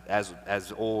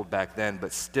as old back then,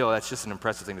 but still, that's just an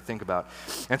impressive thing to think about.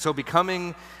 And so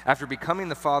after becoming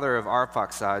the father of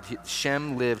Arphaxad,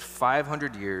 Shem lived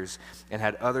 500 years and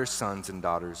had other sons and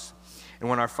daughters. And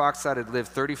when Arphaxad had lived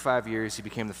 35 years, he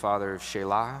became the father of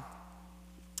Shelah.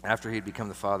 After he had become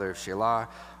the father of Shelah,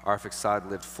 Arphaxad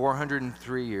lived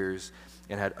 403 years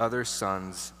and had other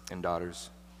sons and daughters.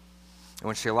 And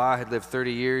when Shelah had lived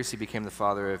 30 years, he became the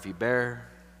father of Eber.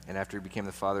 And after he became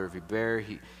the father of Eber,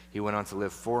 he went on to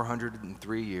live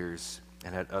 403 years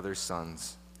and had other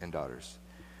sons and daughters.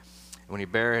 And when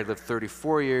Eber had lived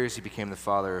 34 years, he became the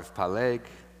father of Peleg.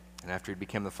 And after he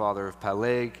became the father of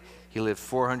Peleg, he lived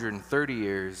 430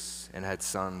 years and had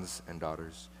sons and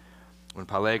daughters. When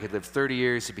Peleg had lived 30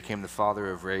 years, he became the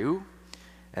father of Reu.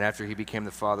 And after he became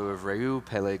the father of Reu,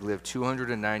 Peleg lived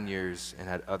 209 years and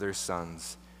had other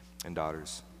sons and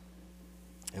daughters.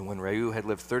 And when Reu had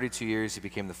lived 32 years, he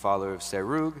became the father of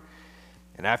Serug.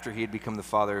 And after he had become the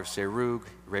father of Serug,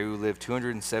 Reu lived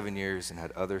 207 years and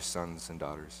had other sons and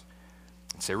daughters.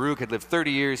 And Serug had lived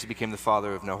 30 years, he became the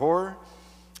father of Nahor.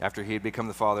 After he had become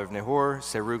the father of Nahor,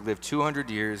 Serug lived 200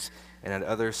 years and had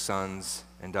other sons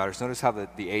and daughters. Notice how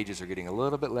the ages are getting a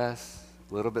little bit less,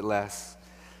 a little bit less,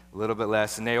 a little bit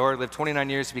less. And Nahor lived 29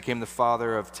 years, he became the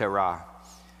father of Terah.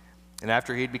 And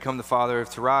after he had become the father of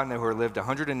Terah, Nahor lived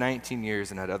 119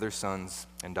 years and had other sons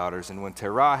and daughters. And when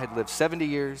Terah had lived 70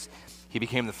 years, he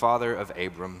became the father of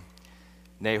Abram,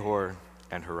 Nahor,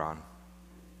 and Haran.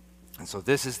 And so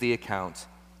this is the account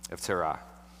of Terah.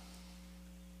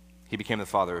 He became the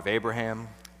father of Abraham,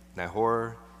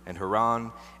 Nahor, and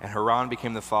Haran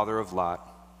became the father of Lot.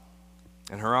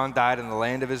 And Haran died in the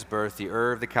land of his birth, the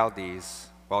Ur of the Chaldees,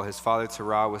 while his father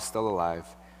Terah was still alive.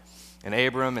 And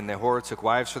Abram and Nahor took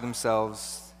wives for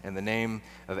themselves, and the name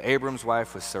of Abram's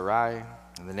wife was Sarai,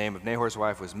 and the name of Nahor's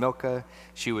wife was Milcah.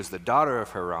 She was the daughter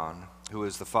of Haran, who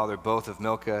was the father both of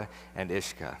Milcah and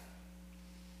Ishkah.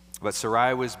 But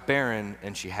Sarai was barren,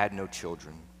 and she had no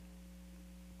children.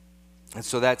 And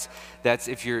so that's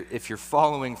if you're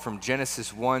following from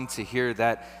Genesis 1 to here,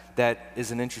 that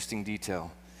is an interesting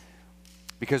detail.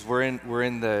 Because we're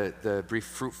in the be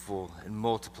fruitful and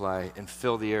multiply and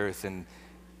fill the earth,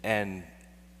 and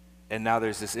now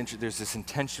there's this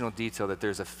intentional detail that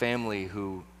there's a family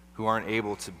who aren't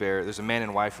able to bear. There's a man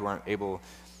and wife who aren't able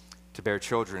to bear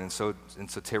children, and so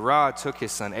Terah took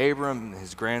his son Abram,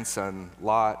 his grandson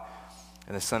Lot,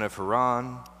 and the son of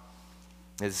Haran,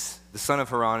 the son of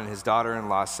Haran, and his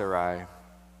daughter-in-law Sarai,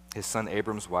 his son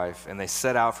Abram's wife, and they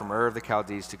set out from Ur of the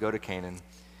Chaldees to go to Canaan.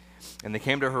 And they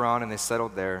came to Haran, and they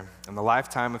settled there. And the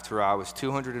lifetime of Terah was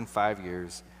 205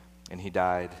 years, and he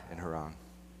died in Haran.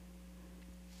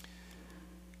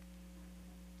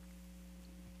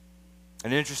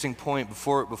 An interesting point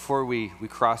before we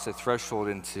cross the threshold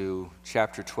into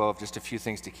chapter 12, just a few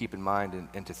things to keep in mind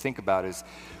and to think about is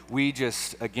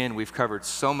we've covered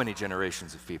so many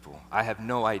generations of people. I have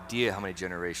no idea how many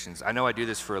generations. I know I do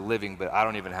this for a living, but I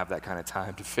don't even have that kind of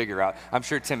time to figure out. I'm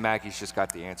sure Tim Mackey's just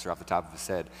got the answer off the top of his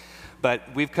head. But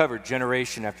we've covered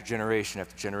generation after generation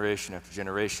after generation after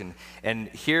generation. And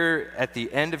here at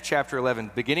the end of chapter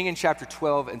 11, beginning in chapter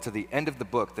 12 and to the end of the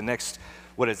book, the next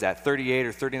 38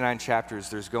 or 39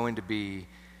 chapters, we're going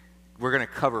to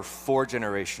cover 4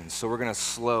 generations. So we're going to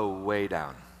slow way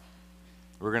down.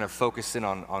 We're going to focus in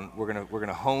we're going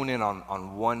to hone in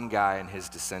on one guy and his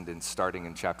descendants starting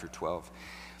in chapter 12.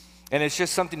 And it's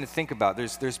just something to think about.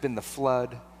 There's been the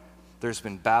flood, there's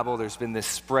been Babel, there's been this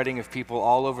spreading of people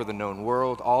all over the known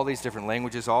world, all these different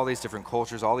languages, all these different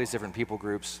cultures, all these different people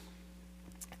groups.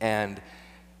 And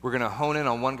we're going to hone in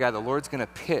on one guy. The Lord's going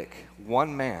to pick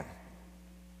one man,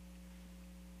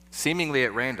 seemingly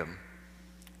at random,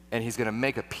 and he's going to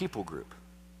make a people group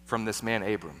from this man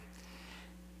Abram.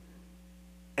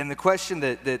 And the question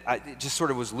that I just sort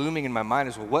of was looming in my mind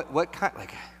is, well, what kind,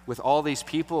 like, with all these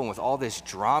people and with all this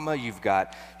drama, you've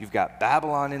got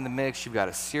Babylon in the mix, you've got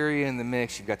Assyria in the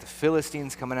mix, you've got the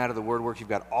Philistines coming out of the word work, you've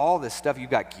got all this stuff,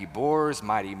 you've got Gibors,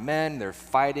 mighty men, they're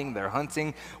fighting, they're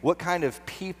hunting. What kind of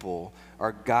people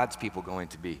are God's people going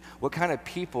to be? What kind of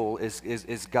people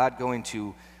is God going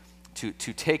to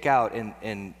take out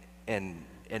and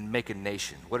make a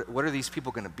nation? What are these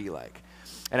people going to be like?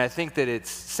 And I think that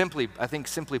simply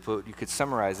put, you could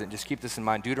summarize it and just keep this in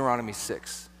mind. Deuteronomy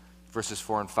 6, verses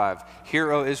 4 and 5.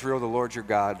 Hear, O Israel, the Lord your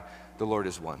God, the Lord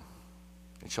is one.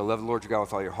 And shall love the Lord your God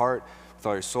with all your heart, with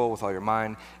all your soul, with all your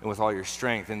mind, and with all your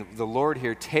strength. And the Lord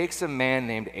here takes a man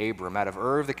named Abram out of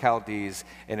Ur of the Chaldees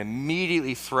and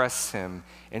immediately thrusts him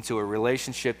into a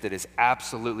relationship that is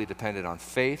absolutely dependent on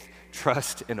faith,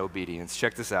 trust, and obedience.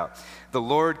 Check this out. The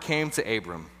Lord came to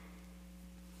Abram.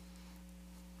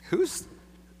 Who's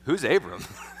Abram?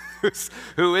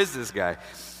 Who is this guy?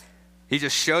 He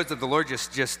just shows that the Lord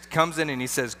just comes in and he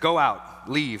says, go out,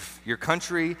 leave your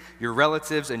country, your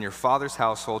relatives, and your father's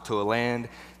household to a land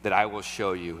that I will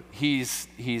show you. He's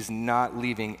not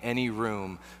leaving any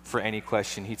room for any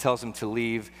question. He tells him to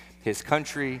leave his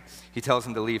country. He tells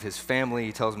him to leave his family.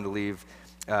 He tells him to leave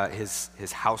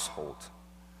his household.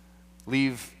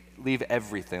 Leave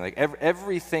everything. Like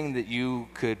everything that you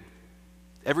could,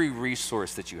 every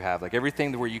resource that you have, like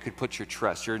everything where you could put your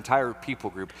trust, your entire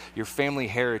people group, your family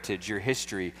heritage, your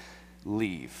history,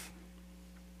 leave.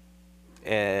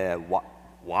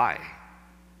 Why?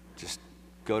 Just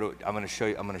go to, I'm going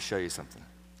to show you something.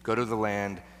 Go to the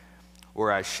land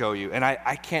where I show you. And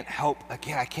I can't help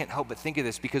but think of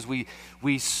this because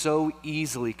we so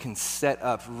easily can set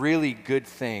up really good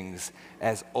things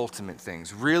as ultimate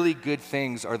things. Really good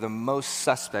things are the most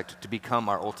suspect to become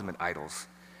our ultimate idols.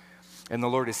 And the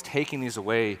Lord is taking these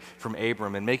away from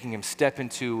Abram and making him step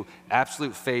into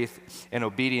absolute faith and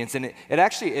obedience. And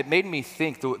it made me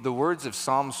think, the words of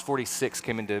Psalms 46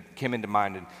 came into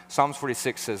mind. And Psalms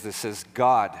 46 says,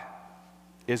 God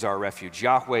is our refuge.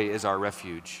 Yahweh is our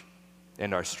refuge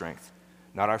and our strength.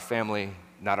 Not our family,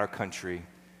 not our country,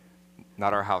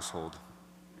 not our household,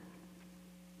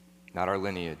 not our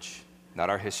lineage, not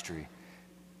our history.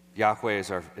 Yahweh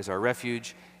is our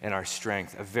refuge and our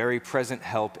strength, a very present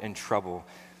help in trouble.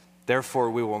 Therefore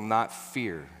we will not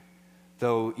fear,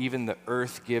 though even the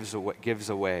earth gives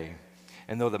away,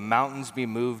 and though the mountains be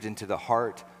moved into the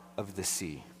heart of the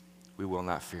sea, we will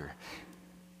not fear.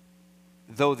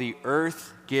 Though the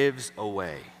earth gives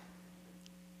away,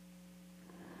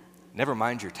 never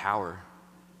mind your tower,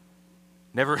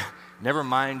 never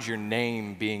mind your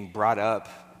name being brought up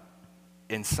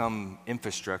in some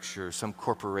infrastructure, some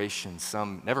corporation,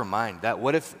 never mind that.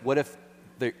 What if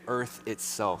the earth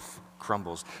itself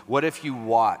crumbles? What if you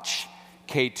watch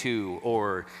K2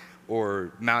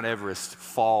 or Mount Everest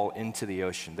fall into the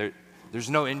ocean? There's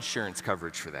no insurance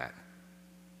coverage for that.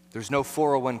 There's no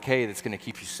 401k that's going to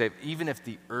keep you safe. Even if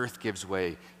the earth gives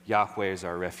way, Yahweh is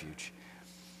our refuge.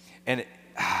 And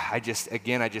I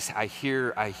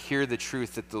hear the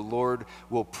truth that the Lord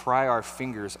will pry our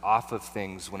fingers off of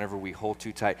things whenever we hold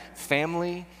too tight.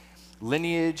 Family,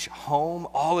 lineage, home,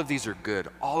 all of these are good.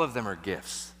 All of them are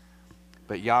gifts.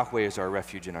 But Yahweh is our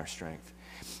refuge and our strength.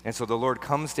 And so the Lord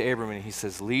comes to Abram and he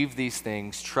says, leave these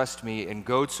things, trust me, and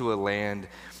go to a land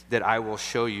that I will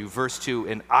show you. Verse 2,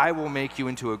 and I will make you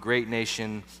into a great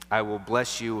nation. I will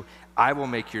bless you. I will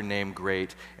make your name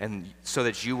great, and so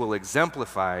that you will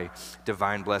exemplify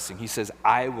divine blessing. He says,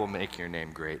 I will make your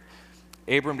name great.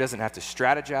 Abram doesn't have to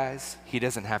strategize. He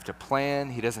doesn't have to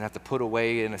plan. He doesn't have to put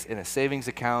away in a savings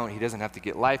account. He doesn't have to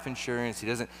get life insurance.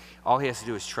 All he has to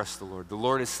do is trust the Lord. The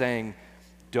Lord is saying,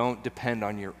 don't depend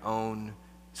on your own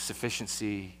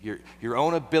sufficiency, your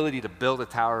own ability to build a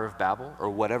Tower of Babel or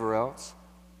whatever else.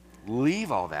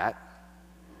 Leave all that.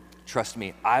 Trust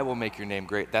me, I will make your name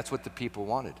great. That's what the people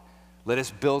wanted. Let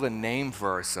us build a name for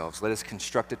ourselves. Let us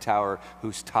construct a tower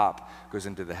whose top goes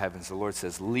into the heavens. The Lord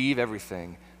says, leave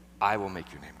everything. I will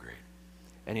make your name great.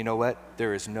 And you know what?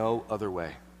 There is no other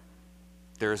way.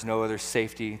 There is no other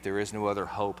safety. There is no other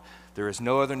hope. There is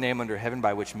no other name under heaven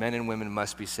by which men and women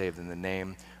must be saved than the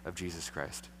name of Jesus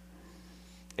Christ.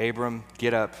 Abram,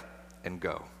 get up and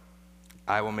go.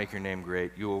 I will make your name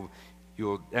great. You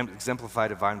will exemplify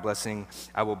divine blessing.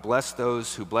 I will bless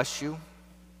those who bless you.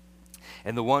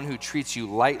 And the one who treats you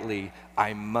lightly,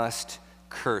 I must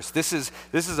curse. This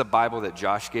is a Bible that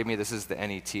Josh gave me. This is the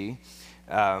NET.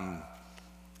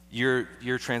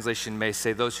 Your translation may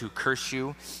say, those who curse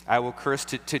you, I will curse.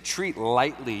 To treat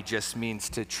lightly just means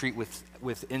to treat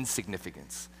with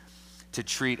insignificance, to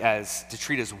treat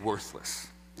as worthless.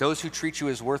 Those who treat you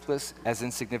as worthless, as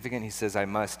insignificant, he says, I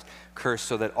must curse,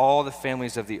 so that all the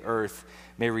families of the earth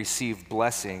may receive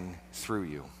blessing through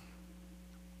you.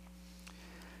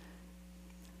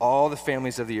 All the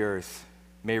families of the earth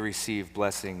may receive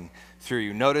blessing through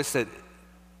you. Notice that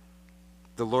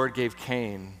the Lord gave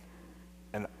Cain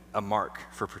a mark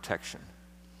for protection.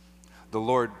 The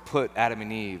Lord put Adam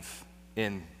and Eve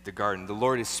in the garden. The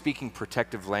Lord is speaking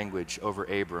protective language over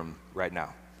Abram right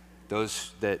now.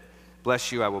 Those that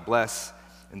bless you, I will bless,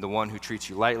 and the one who treats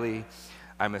you lightly,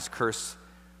 I must curse,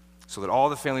 so that all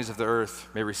the families of the earth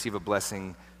may receive a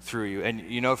blessing through you. And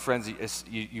you know, friends,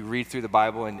 you read through the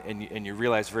Bible and you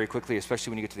realize very quickly,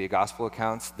 especially when you get to the gospel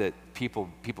accounts, that people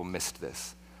missed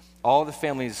this. All the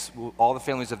families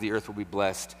of the earth will be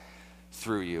blessed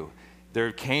through you.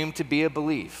 There came to be a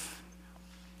belief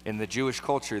in the Jewish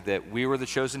culture that we were the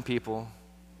chosen people.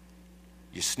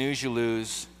 You snooze, you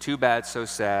lose. Too bad, so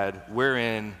sad. We're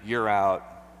in, you're out.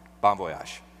 Bon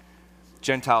voyage.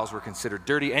 Gentiles were considered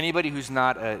dirty. Anybody who's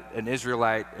not an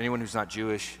Israelite, anyone who's not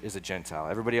Jewish, is a Gentile.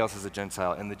 Everybody else is a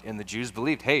Gentile. And the Jews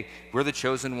believed, hey, we're the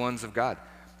chosen ones of God.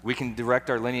 We can direct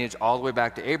our lineage all the way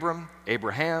back to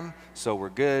Abraham, so we're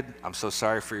good. I'm so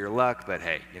sorry for your luck, but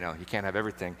hey, you can't have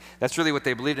everything. That's really what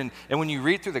they believed in. And when you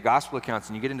read through the gospel accounts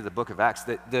and you get into the book of Acts,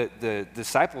 the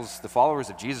disciples, the followers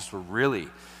of Jesus, were really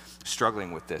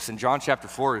struggling with this. In John chapter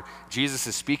 4, Jesus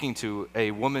is speaking to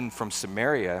a woman from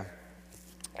Samaria,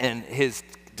 and his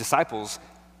disciples,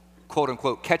 quote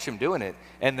unquote, catch him doing it,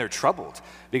 and they're troubled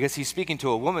because he's speaking to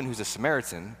a woman who's a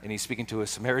Samaritan, and he's speaking to a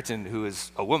Samaritan who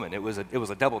is a woman. It was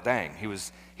a double dang. He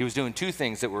was doing two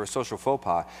things that were a social faux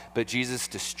pas, but Jesus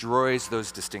destroys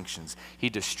those distinctions. He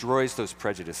destroys those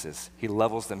prejudices. He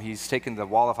levels them. He's taken the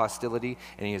wall of hostility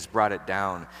and he has brought it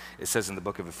down, it says in the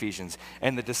book of Ephesians.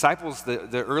 And the disciples,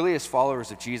 the earliest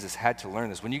followers of Jesus, had to learn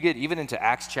this. When you get even into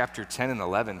Acts chapter 10 and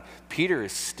 11, Peter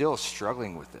is still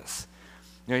struggling with this.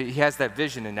 He has that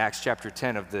vision in Acts chapter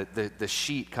 10 of the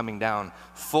sheet coming down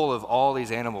full of all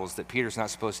these animals that Peter's not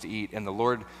supposed to eat. And the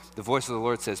voice of the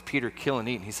Lord says, Peter, kill and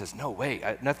eat. And he says, no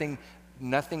way, nothing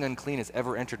unclean has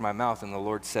ever entered my mouth. And the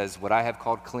Lord says, what I have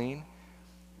called clean,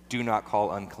 do not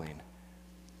call unclean.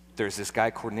 There's this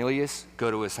guy, Cornelius,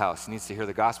 go to his house. He needs to hear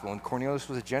the gospel. And Cornelius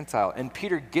was a Gentile. And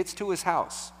Peter gets to his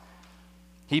house.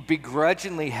 He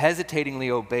begrudgingly, hesitatingly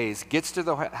obeys, gets to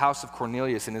the house of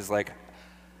Cornelius and is like,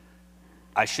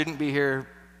 I shouldn't be here,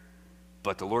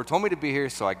 but the Lord told me to be here,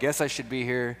 so I guess I should be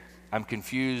here. I'm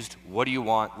confused. What do you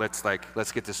want? Let's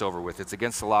get this over with. It's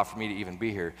against the law for me to even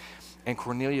be here. And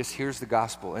Cornelius hears the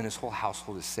gospel, and his whole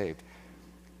household is saved.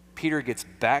 Peter gets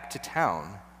back to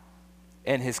town,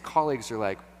 and his colleagues are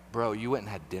like, bro, you went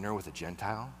and had dinner with a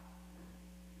Gentile?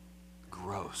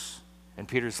 Gross. And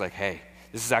Peter's like, hey,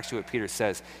 this is actually what Peter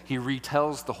says. He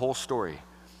retells the whole story.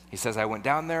 He says, I went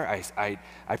down there,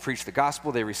 I preached the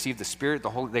gospel, they received the Spirit,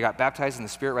 they got baptized in the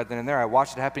Spirit right then and there. I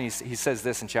watched it happen. He says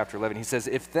this in chapter 11. He says,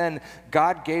 if then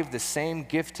God gave the same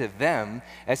gift to them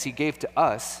as he gave to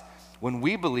us when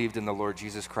we believed in the Lord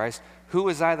Jesus Christ, who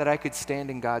was I that I could stand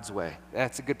in God's way?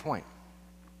 That's a good point.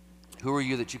 Who are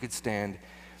you that you could stand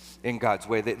in God's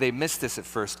way? They missed this at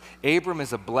first. Abram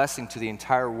is a blessing to the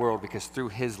entire world because through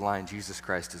his line, Jesus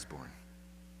Christ is born.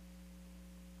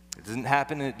 It didn't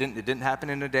happen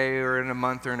in a day or in a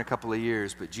month or in a couple of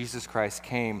years, but Jesus Christ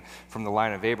came from the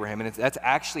line of Abraham. And that's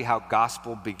actually how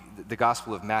the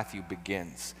Gospel of Matthew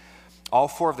begins. All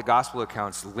four of the Gospel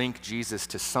accounts link Jesus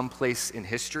to some place in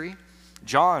history.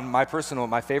 John, my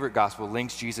favorite Gospel,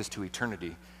 links Jesus to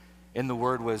eternity. In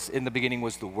the beginning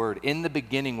was the Word. In the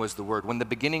beginning was the Word. When the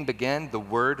beginning began, the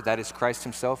Word, that is Christ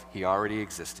himself, he already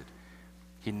existed.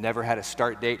 He never had a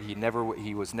start date. He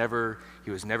was never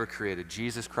created.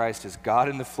 Jesus Christ is God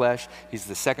in the flesh. He's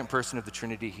the second person of the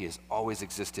Trinity. He has always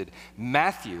existed.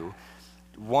 Matthew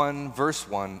 1, verse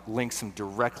 1 links him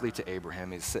directly to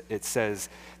Abraham. It says,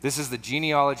 this is the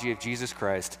genealogy of Jesus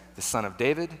Christ, the son of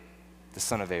David, the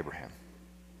son of Abraham.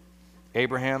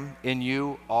 Abraham, in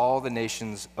you, all the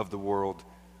nations of the world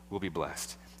will be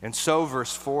blessed. And so,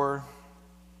 verse 4,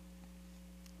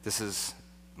 this is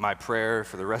my prayer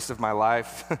for the rest of my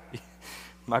life,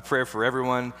 my prayer for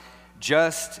everyone.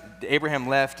 Abraham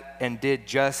left and did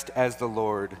just as the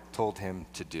Lord told him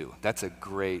to do. That's a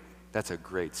great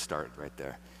start right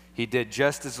there. He did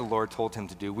just as the Lord told him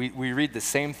to do. We read the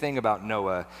same thing about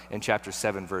Noah in chapter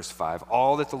 7, verse 5.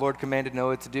 All that the Lord commanded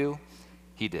Noah to do,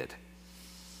 he did.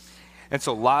 And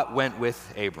so Lot went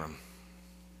with Abram.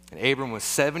 And Abram was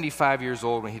 75 years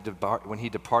old when he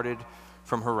departed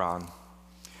from Haran.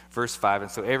 Verse 5, and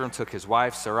so Abram took his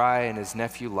wife Sarai and his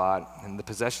nephew Lot and the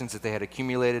possessions that they had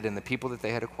accumulated and the people that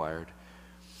they had acquired.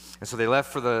 And so they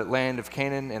left for the land of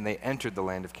Canaan, and they entered the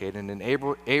land of Canaan. And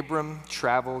Abram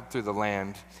traveled through the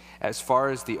land as far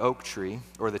as the oak tree,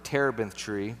 or the terebinth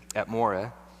tree, at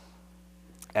Moreh,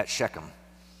 at Shechem.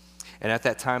 And at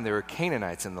that time there were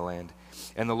Canaanites in the land.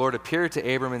 And the Lord appeared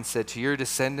to Abram and said, to your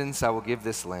descendants I will give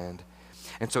this land.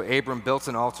 And so Abram built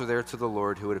an altar there to the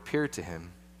Lord who had appeared to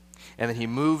him. And then he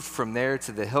moved from there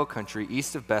to the hill country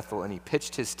east of Bethel, and he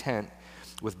pitched his tent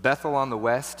with Bethel on the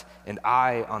west and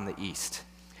Ai on the east.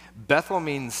 Bethel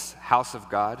means house of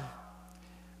God.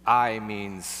 Ai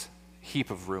means heap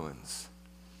of ruins.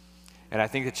 And I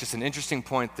think it's just an interesting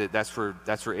point that's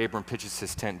where Abram pitches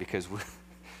his tent, because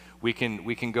we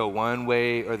can go one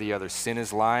way or the other. Sin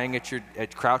is lying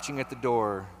crouching at the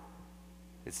door.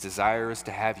 Its desire is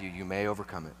to have you. You may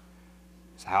overcome it.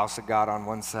 It's a house of God on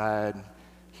one side,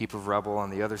 heap of rubble on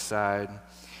the other side.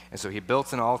 And so he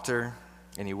built an altar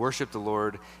and he worshiped the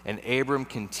Lord, and Abram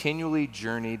continually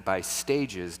journeyed by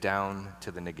stages down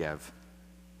to the Negev.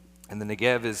 And the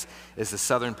Negev is the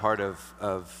southern part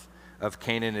of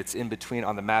Canaan. It's in between,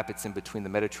 on the map, it's in between the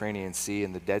Mediterranean Sea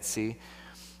and the Dead Sea.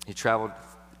 He traveled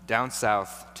down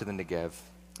south to the Negev.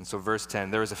 And so verse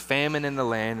 10, there was a famine in the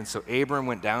land, and so Abram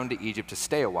went down to Egypt to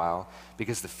stay a while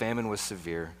because the famine was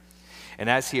severe. And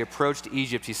as he approached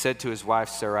Egypt, he said to his wife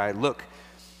Sarai, look,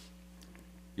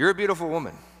 you're a beautiful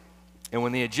woman. And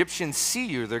when the Egyptians see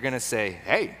you, they're going to say,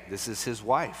 hey, this is his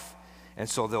wife. And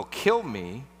so they'll kill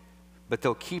me, but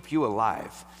they'll keep you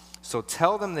alive. So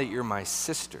tell them that you're my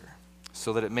sister,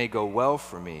 so that it may go well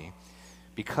for me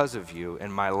because of you,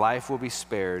 and my life will be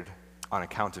spared on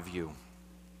account of you.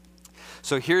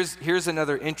 So here's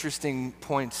another interesting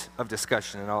point of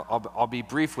discussion, and I'll be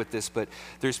brief with this, but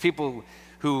there's people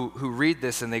who read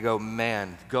this and they go,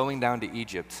 man, going down to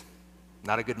Egypt,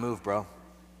 not a good move, bro.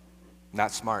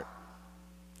 Not smart.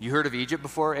 You heard of Egypt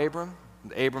before, Abram?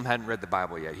 Abram hadn't read the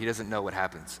Bible yet. He doesn't know what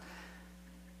happens.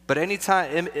 But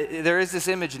anytime there is this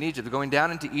image in Egypt, going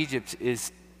down into Egypt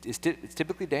is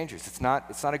typically dangerous. It's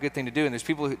not a good thing to do. And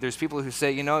there's people who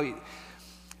say, you know,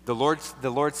 the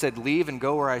Lord said, leave and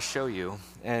go where I show you.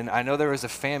 And I know there was a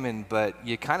famine, but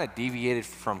you kind of deviated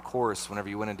from course whenever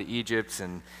you went into Egypt,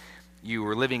 and you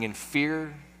were living in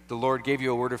fear. The Lord gave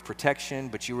you a word of protection,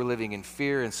 but you were living in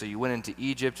fear, and so you went into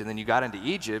Egypt, and then you got into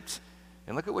Egypt,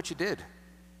 and look at what you did.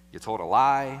 You told a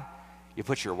lie. You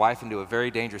put your wife into a very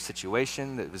dangerous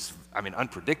situation that was,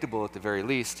 unpredictable at the very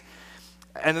least.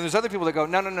 And then there's other people that go,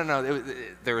 no.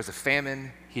 There was a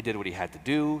famine. He did what he had to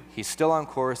do. He's still on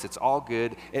course. It's all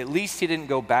good. At least he didn't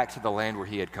go back to the land where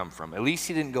he had come from. At least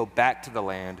he didn't go back to the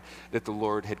land that the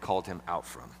Lord had called him out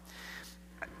from.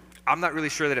 I'm not really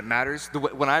sure that it matters.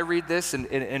 When I read this,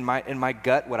 in my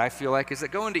gut, what I feel like is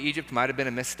that going to Egypt might have been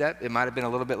a misstep. It might have been a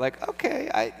little bit like,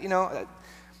 okay,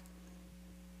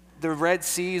 the Red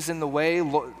Sea's in the way.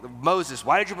 Moses,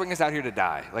 why did you bring us out here to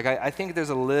die? Like, I think there's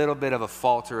a little bit of a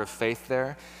falter of faith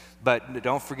there. But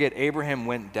don't forget, Abraham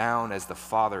went down as the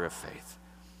father of faith.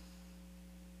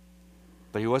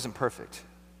 But he wasn't perfect.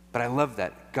 But I love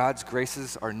that. God's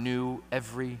graces are new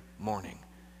every morning.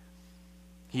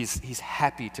 He's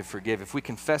happy to forgive. If we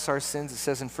confess our sins, it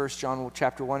says in 1 John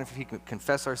chapter 1, if we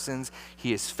confess our sins,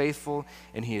 he is faithful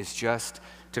and he is just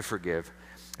to forgive.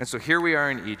 And so here we are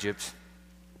in Egypt,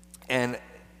 and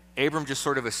Abram just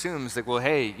sort of assumes that, well,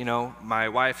 hey, my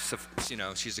wife,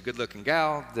 she's a good-looking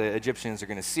gal. The Egyptians are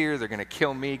going to see her. They're going to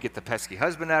kill me, get the pesky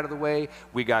husband out of the way.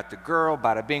 We got the girl,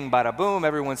 bada bing, bada boom.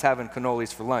 Everyone's having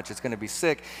cannolis for lunch. It's going to be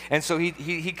sick. And so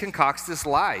he concocts this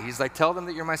lie. He's like, tell them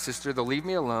that you're my sister. They'll leave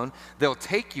me alone. They'll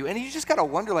take you. And you just got to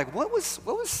wonder, like, what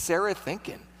was Sarah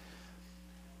thinking?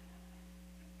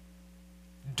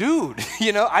 Dude,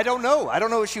 I don't know. I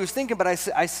don't know what she was thinking, but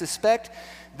I suspect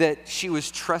that she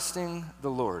was trusting the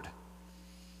Lord.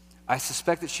 I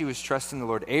suspect that she was trusting the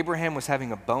Lord. Abraham was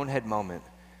having a bonehead moment.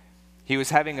 He was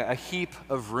having a heap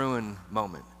of ruin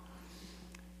moment.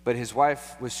 But his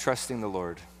wife was trusting the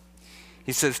Lord.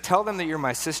 He says, tell them that you're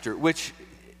my sister, which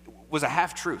was a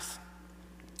half-truth.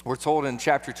 We're told in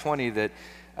chapter 20 that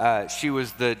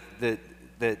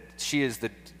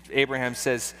Abraham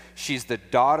says, she's the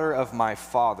daughter of my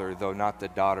father, though not the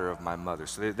daughter of my mother.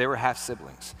 So they were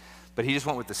half-siblings. But he just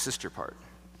went with the sister part.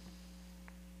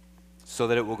 So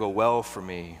that it will go well for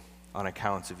me on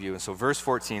account of you. And so verse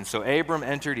 14, so Abram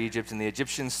entered Egypt, and the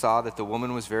Egyptians saw that the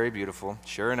woman was very beautiful.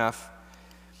 Sure enough.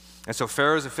 And so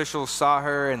Pharaoh's officials saw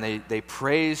her, and they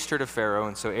praised her to Pharaoh.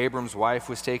 And so Abram's wife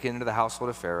was taken into the household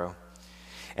of Pharaoh.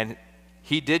 And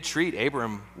he did treat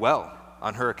Abram well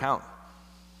on her account.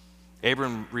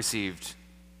 Abram received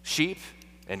sheep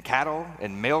and cattle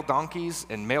and male donkeys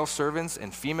and male servants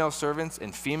and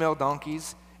female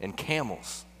donkeys and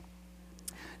camels.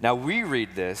 Now we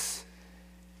read this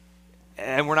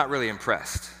and we're not really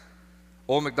impressed.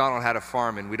 Old MacDonald had a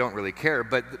farm and we don't really care,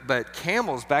 but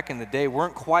camels back in the day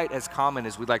weren't quite as common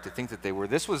as we'd like to think that they were.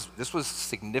 This was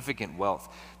significant wealth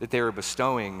that they were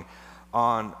bestowing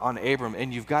on Abram,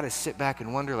 and you've got to sit back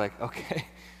and wonder, like, okay,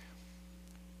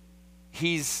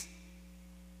 he's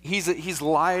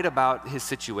lied about his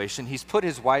situation. He's put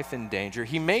his wife in danger.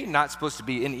 He may not supposed to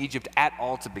be in Egypt at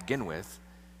all to begin with.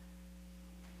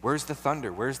 Where's the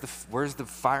thunder? Where's the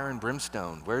fire and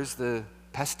brimstone? Where's the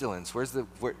pestilence?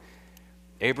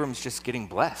 Abram's just getting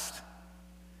blessed.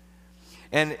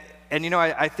 And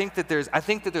I think that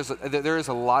there is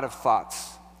a lot of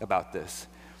thoughts about this.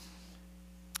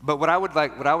 But what I would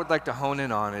like to hone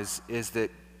in on is that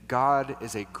God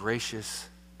is a gracious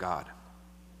God.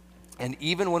 And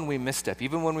even when we misstep,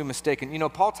 even when we mistake,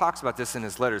 and Paul talks about this in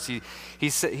his letters. He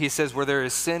says, where there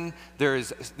is sin,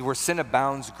 where sin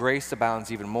abounds, grace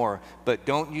abounds even more. But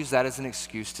don't use that as an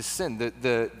excuse to sin.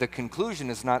 The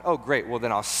conclusion is not, oh great, well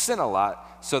then I'll sin a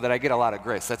lot so that I get a lot of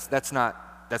grace. That's not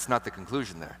the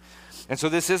conclusion there. And so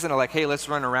this isn't like, hey, let's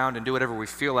run around and do whatever we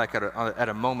feel like at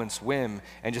a moment's whim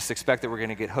and just expect that we're going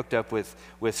to get hooked up with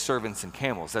servants and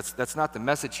camels. That's not the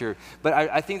message here. But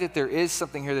I think that there is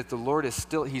something here that the Lord is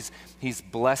still, he's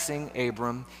blessing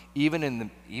Abram even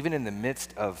in the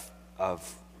midst of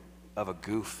a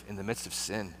goof, in the midst of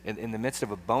sin, in the midst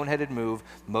of a boneheaded move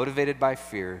motivated by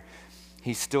fear.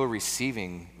 He's still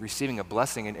receiving a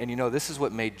blessing. And this is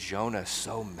what made Jonah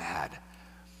so mad.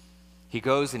 He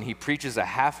goes and he preaches a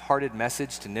half-hearted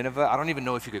message to Nineveh. I don't even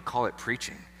know if you could call it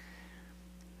preaching.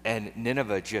 And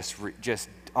Nineveh just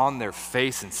on their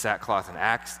face in sackcloth and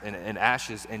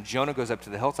ashes. And Jonah goes up to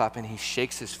the hilltop and he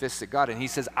shakes his fist at God and he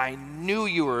says, I knew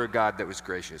you were a God that was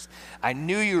gracious. I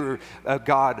knew you were a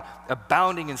God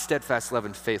abounding in steadfast love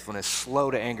and faithfulness, slow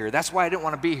to anger. That's why I didn't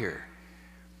want to be here.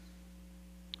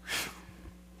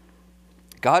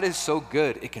 God is so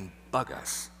good, it can bug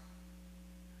us.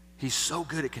 He's so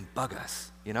good it can bug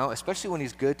us, especially when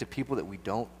he's good to people that we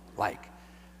don't like.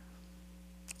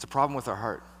 It's a problem with our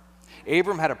heart.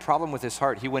 Abram had a problem with his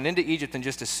heart. He went into Egypt and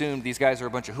just assumed these guys are a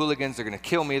bunch of hooligans. They're going to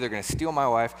kill me. They're going to steal my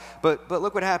wife. But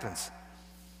look what happens.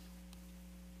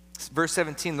 Verse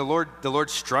 17, the Lord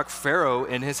struck Pharaoh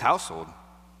and his household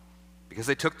because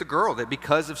they took the girl, that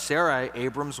because of Sarai,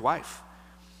 Abram's wife.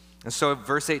 And so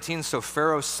verse 18, so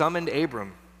Pharaoh summoned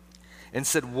Abram and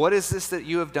said, what is this that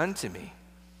you have done to me?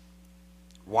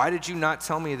 Why did you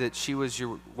tell me that she was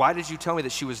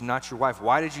not your wife?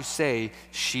 Why did you say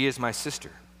she is my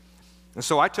sister? And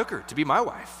so I took her to be my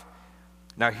wife.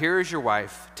 Now here is your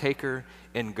wife, take her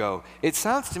and go. It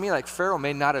sounds to me like Pharaoh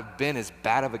may not have been as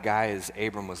bad of a guy as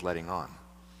Abram was letting on.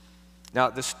 Now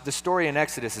the story in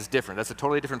Exodus is different. That's a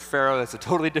totally different Pharaoh, that's a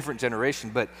totally different generation,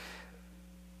 but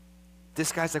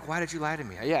this guy's like, why did you lie to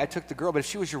me? Yeah, I took the girl, but if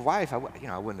she was your wife, I wouldn't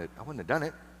have done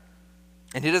it.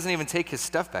 And he doesn't even take his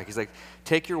stuff back. He's like,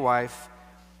 take your wife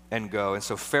and go. And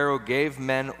so Pharaoh gave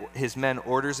his men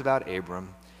orders about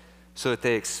Abram, so that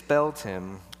they expelled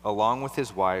him along with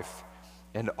his wife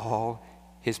and all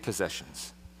his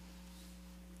possessions.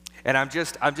 And I'm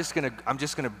just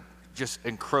gonna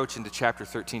encroach into chapter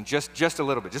 13 just a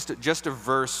little bit, just a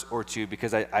verse or two,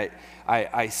 because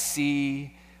I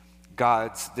see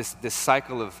this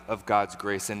cycle of God's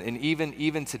grace, and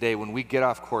even today when we get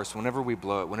off course, whenever we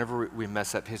blow it, whenever we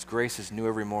mess up, His grace is new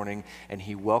every morning, and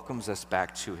He welcomes us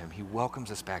back to Him. He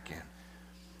welcomes us back in.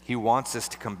 He wants us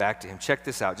to come back to Him. Check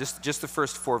this out, just the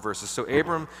first 4 verses. So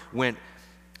Abram went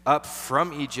up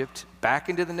from Egypt back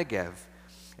into the Negev,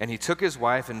 and he took his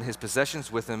wife and his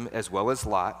possessions with him, as well as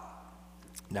Lot.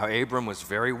 Now Abram was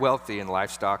very wealthy in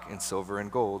livestock and silver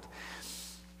and gold,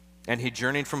 and he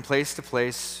journeyed from place to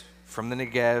place, from the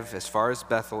Negev as far as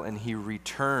Bethel, and he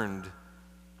returned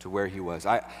to where he was.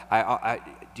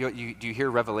 Do you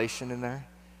hear revelation in there?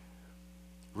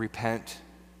 Repent.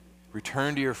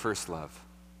 Return to your first love.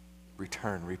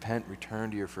 Repent,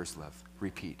 return to your first love.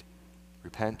 Repeat.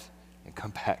 Repent and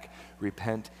come back.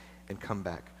 Repent and come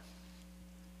back.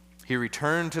 He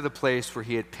returned to the place where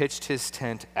he had pitched his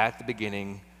tent at the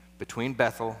beginning, between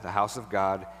Bethel, the house of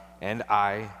God, and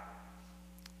Ai,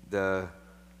 the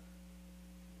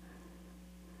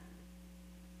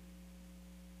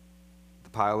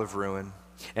pile of ruin.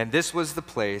 And this was the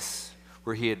place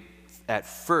where he had at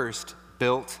first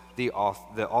built the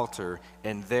altar,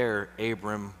 and there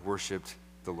Abram worshiped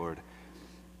the Lord.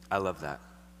 I love that.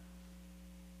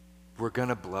 We're going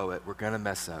to blow it. We're going to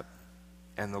mess up.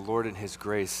 And the Lord in His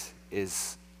grace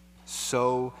is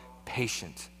so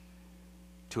patient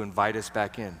to invite us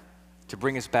back in, to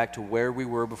bring us back to where we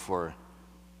were before,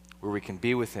 where we can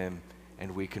be with Him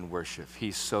and we can worship.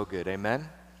 He's so good. Amen?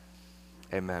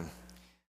 Amen.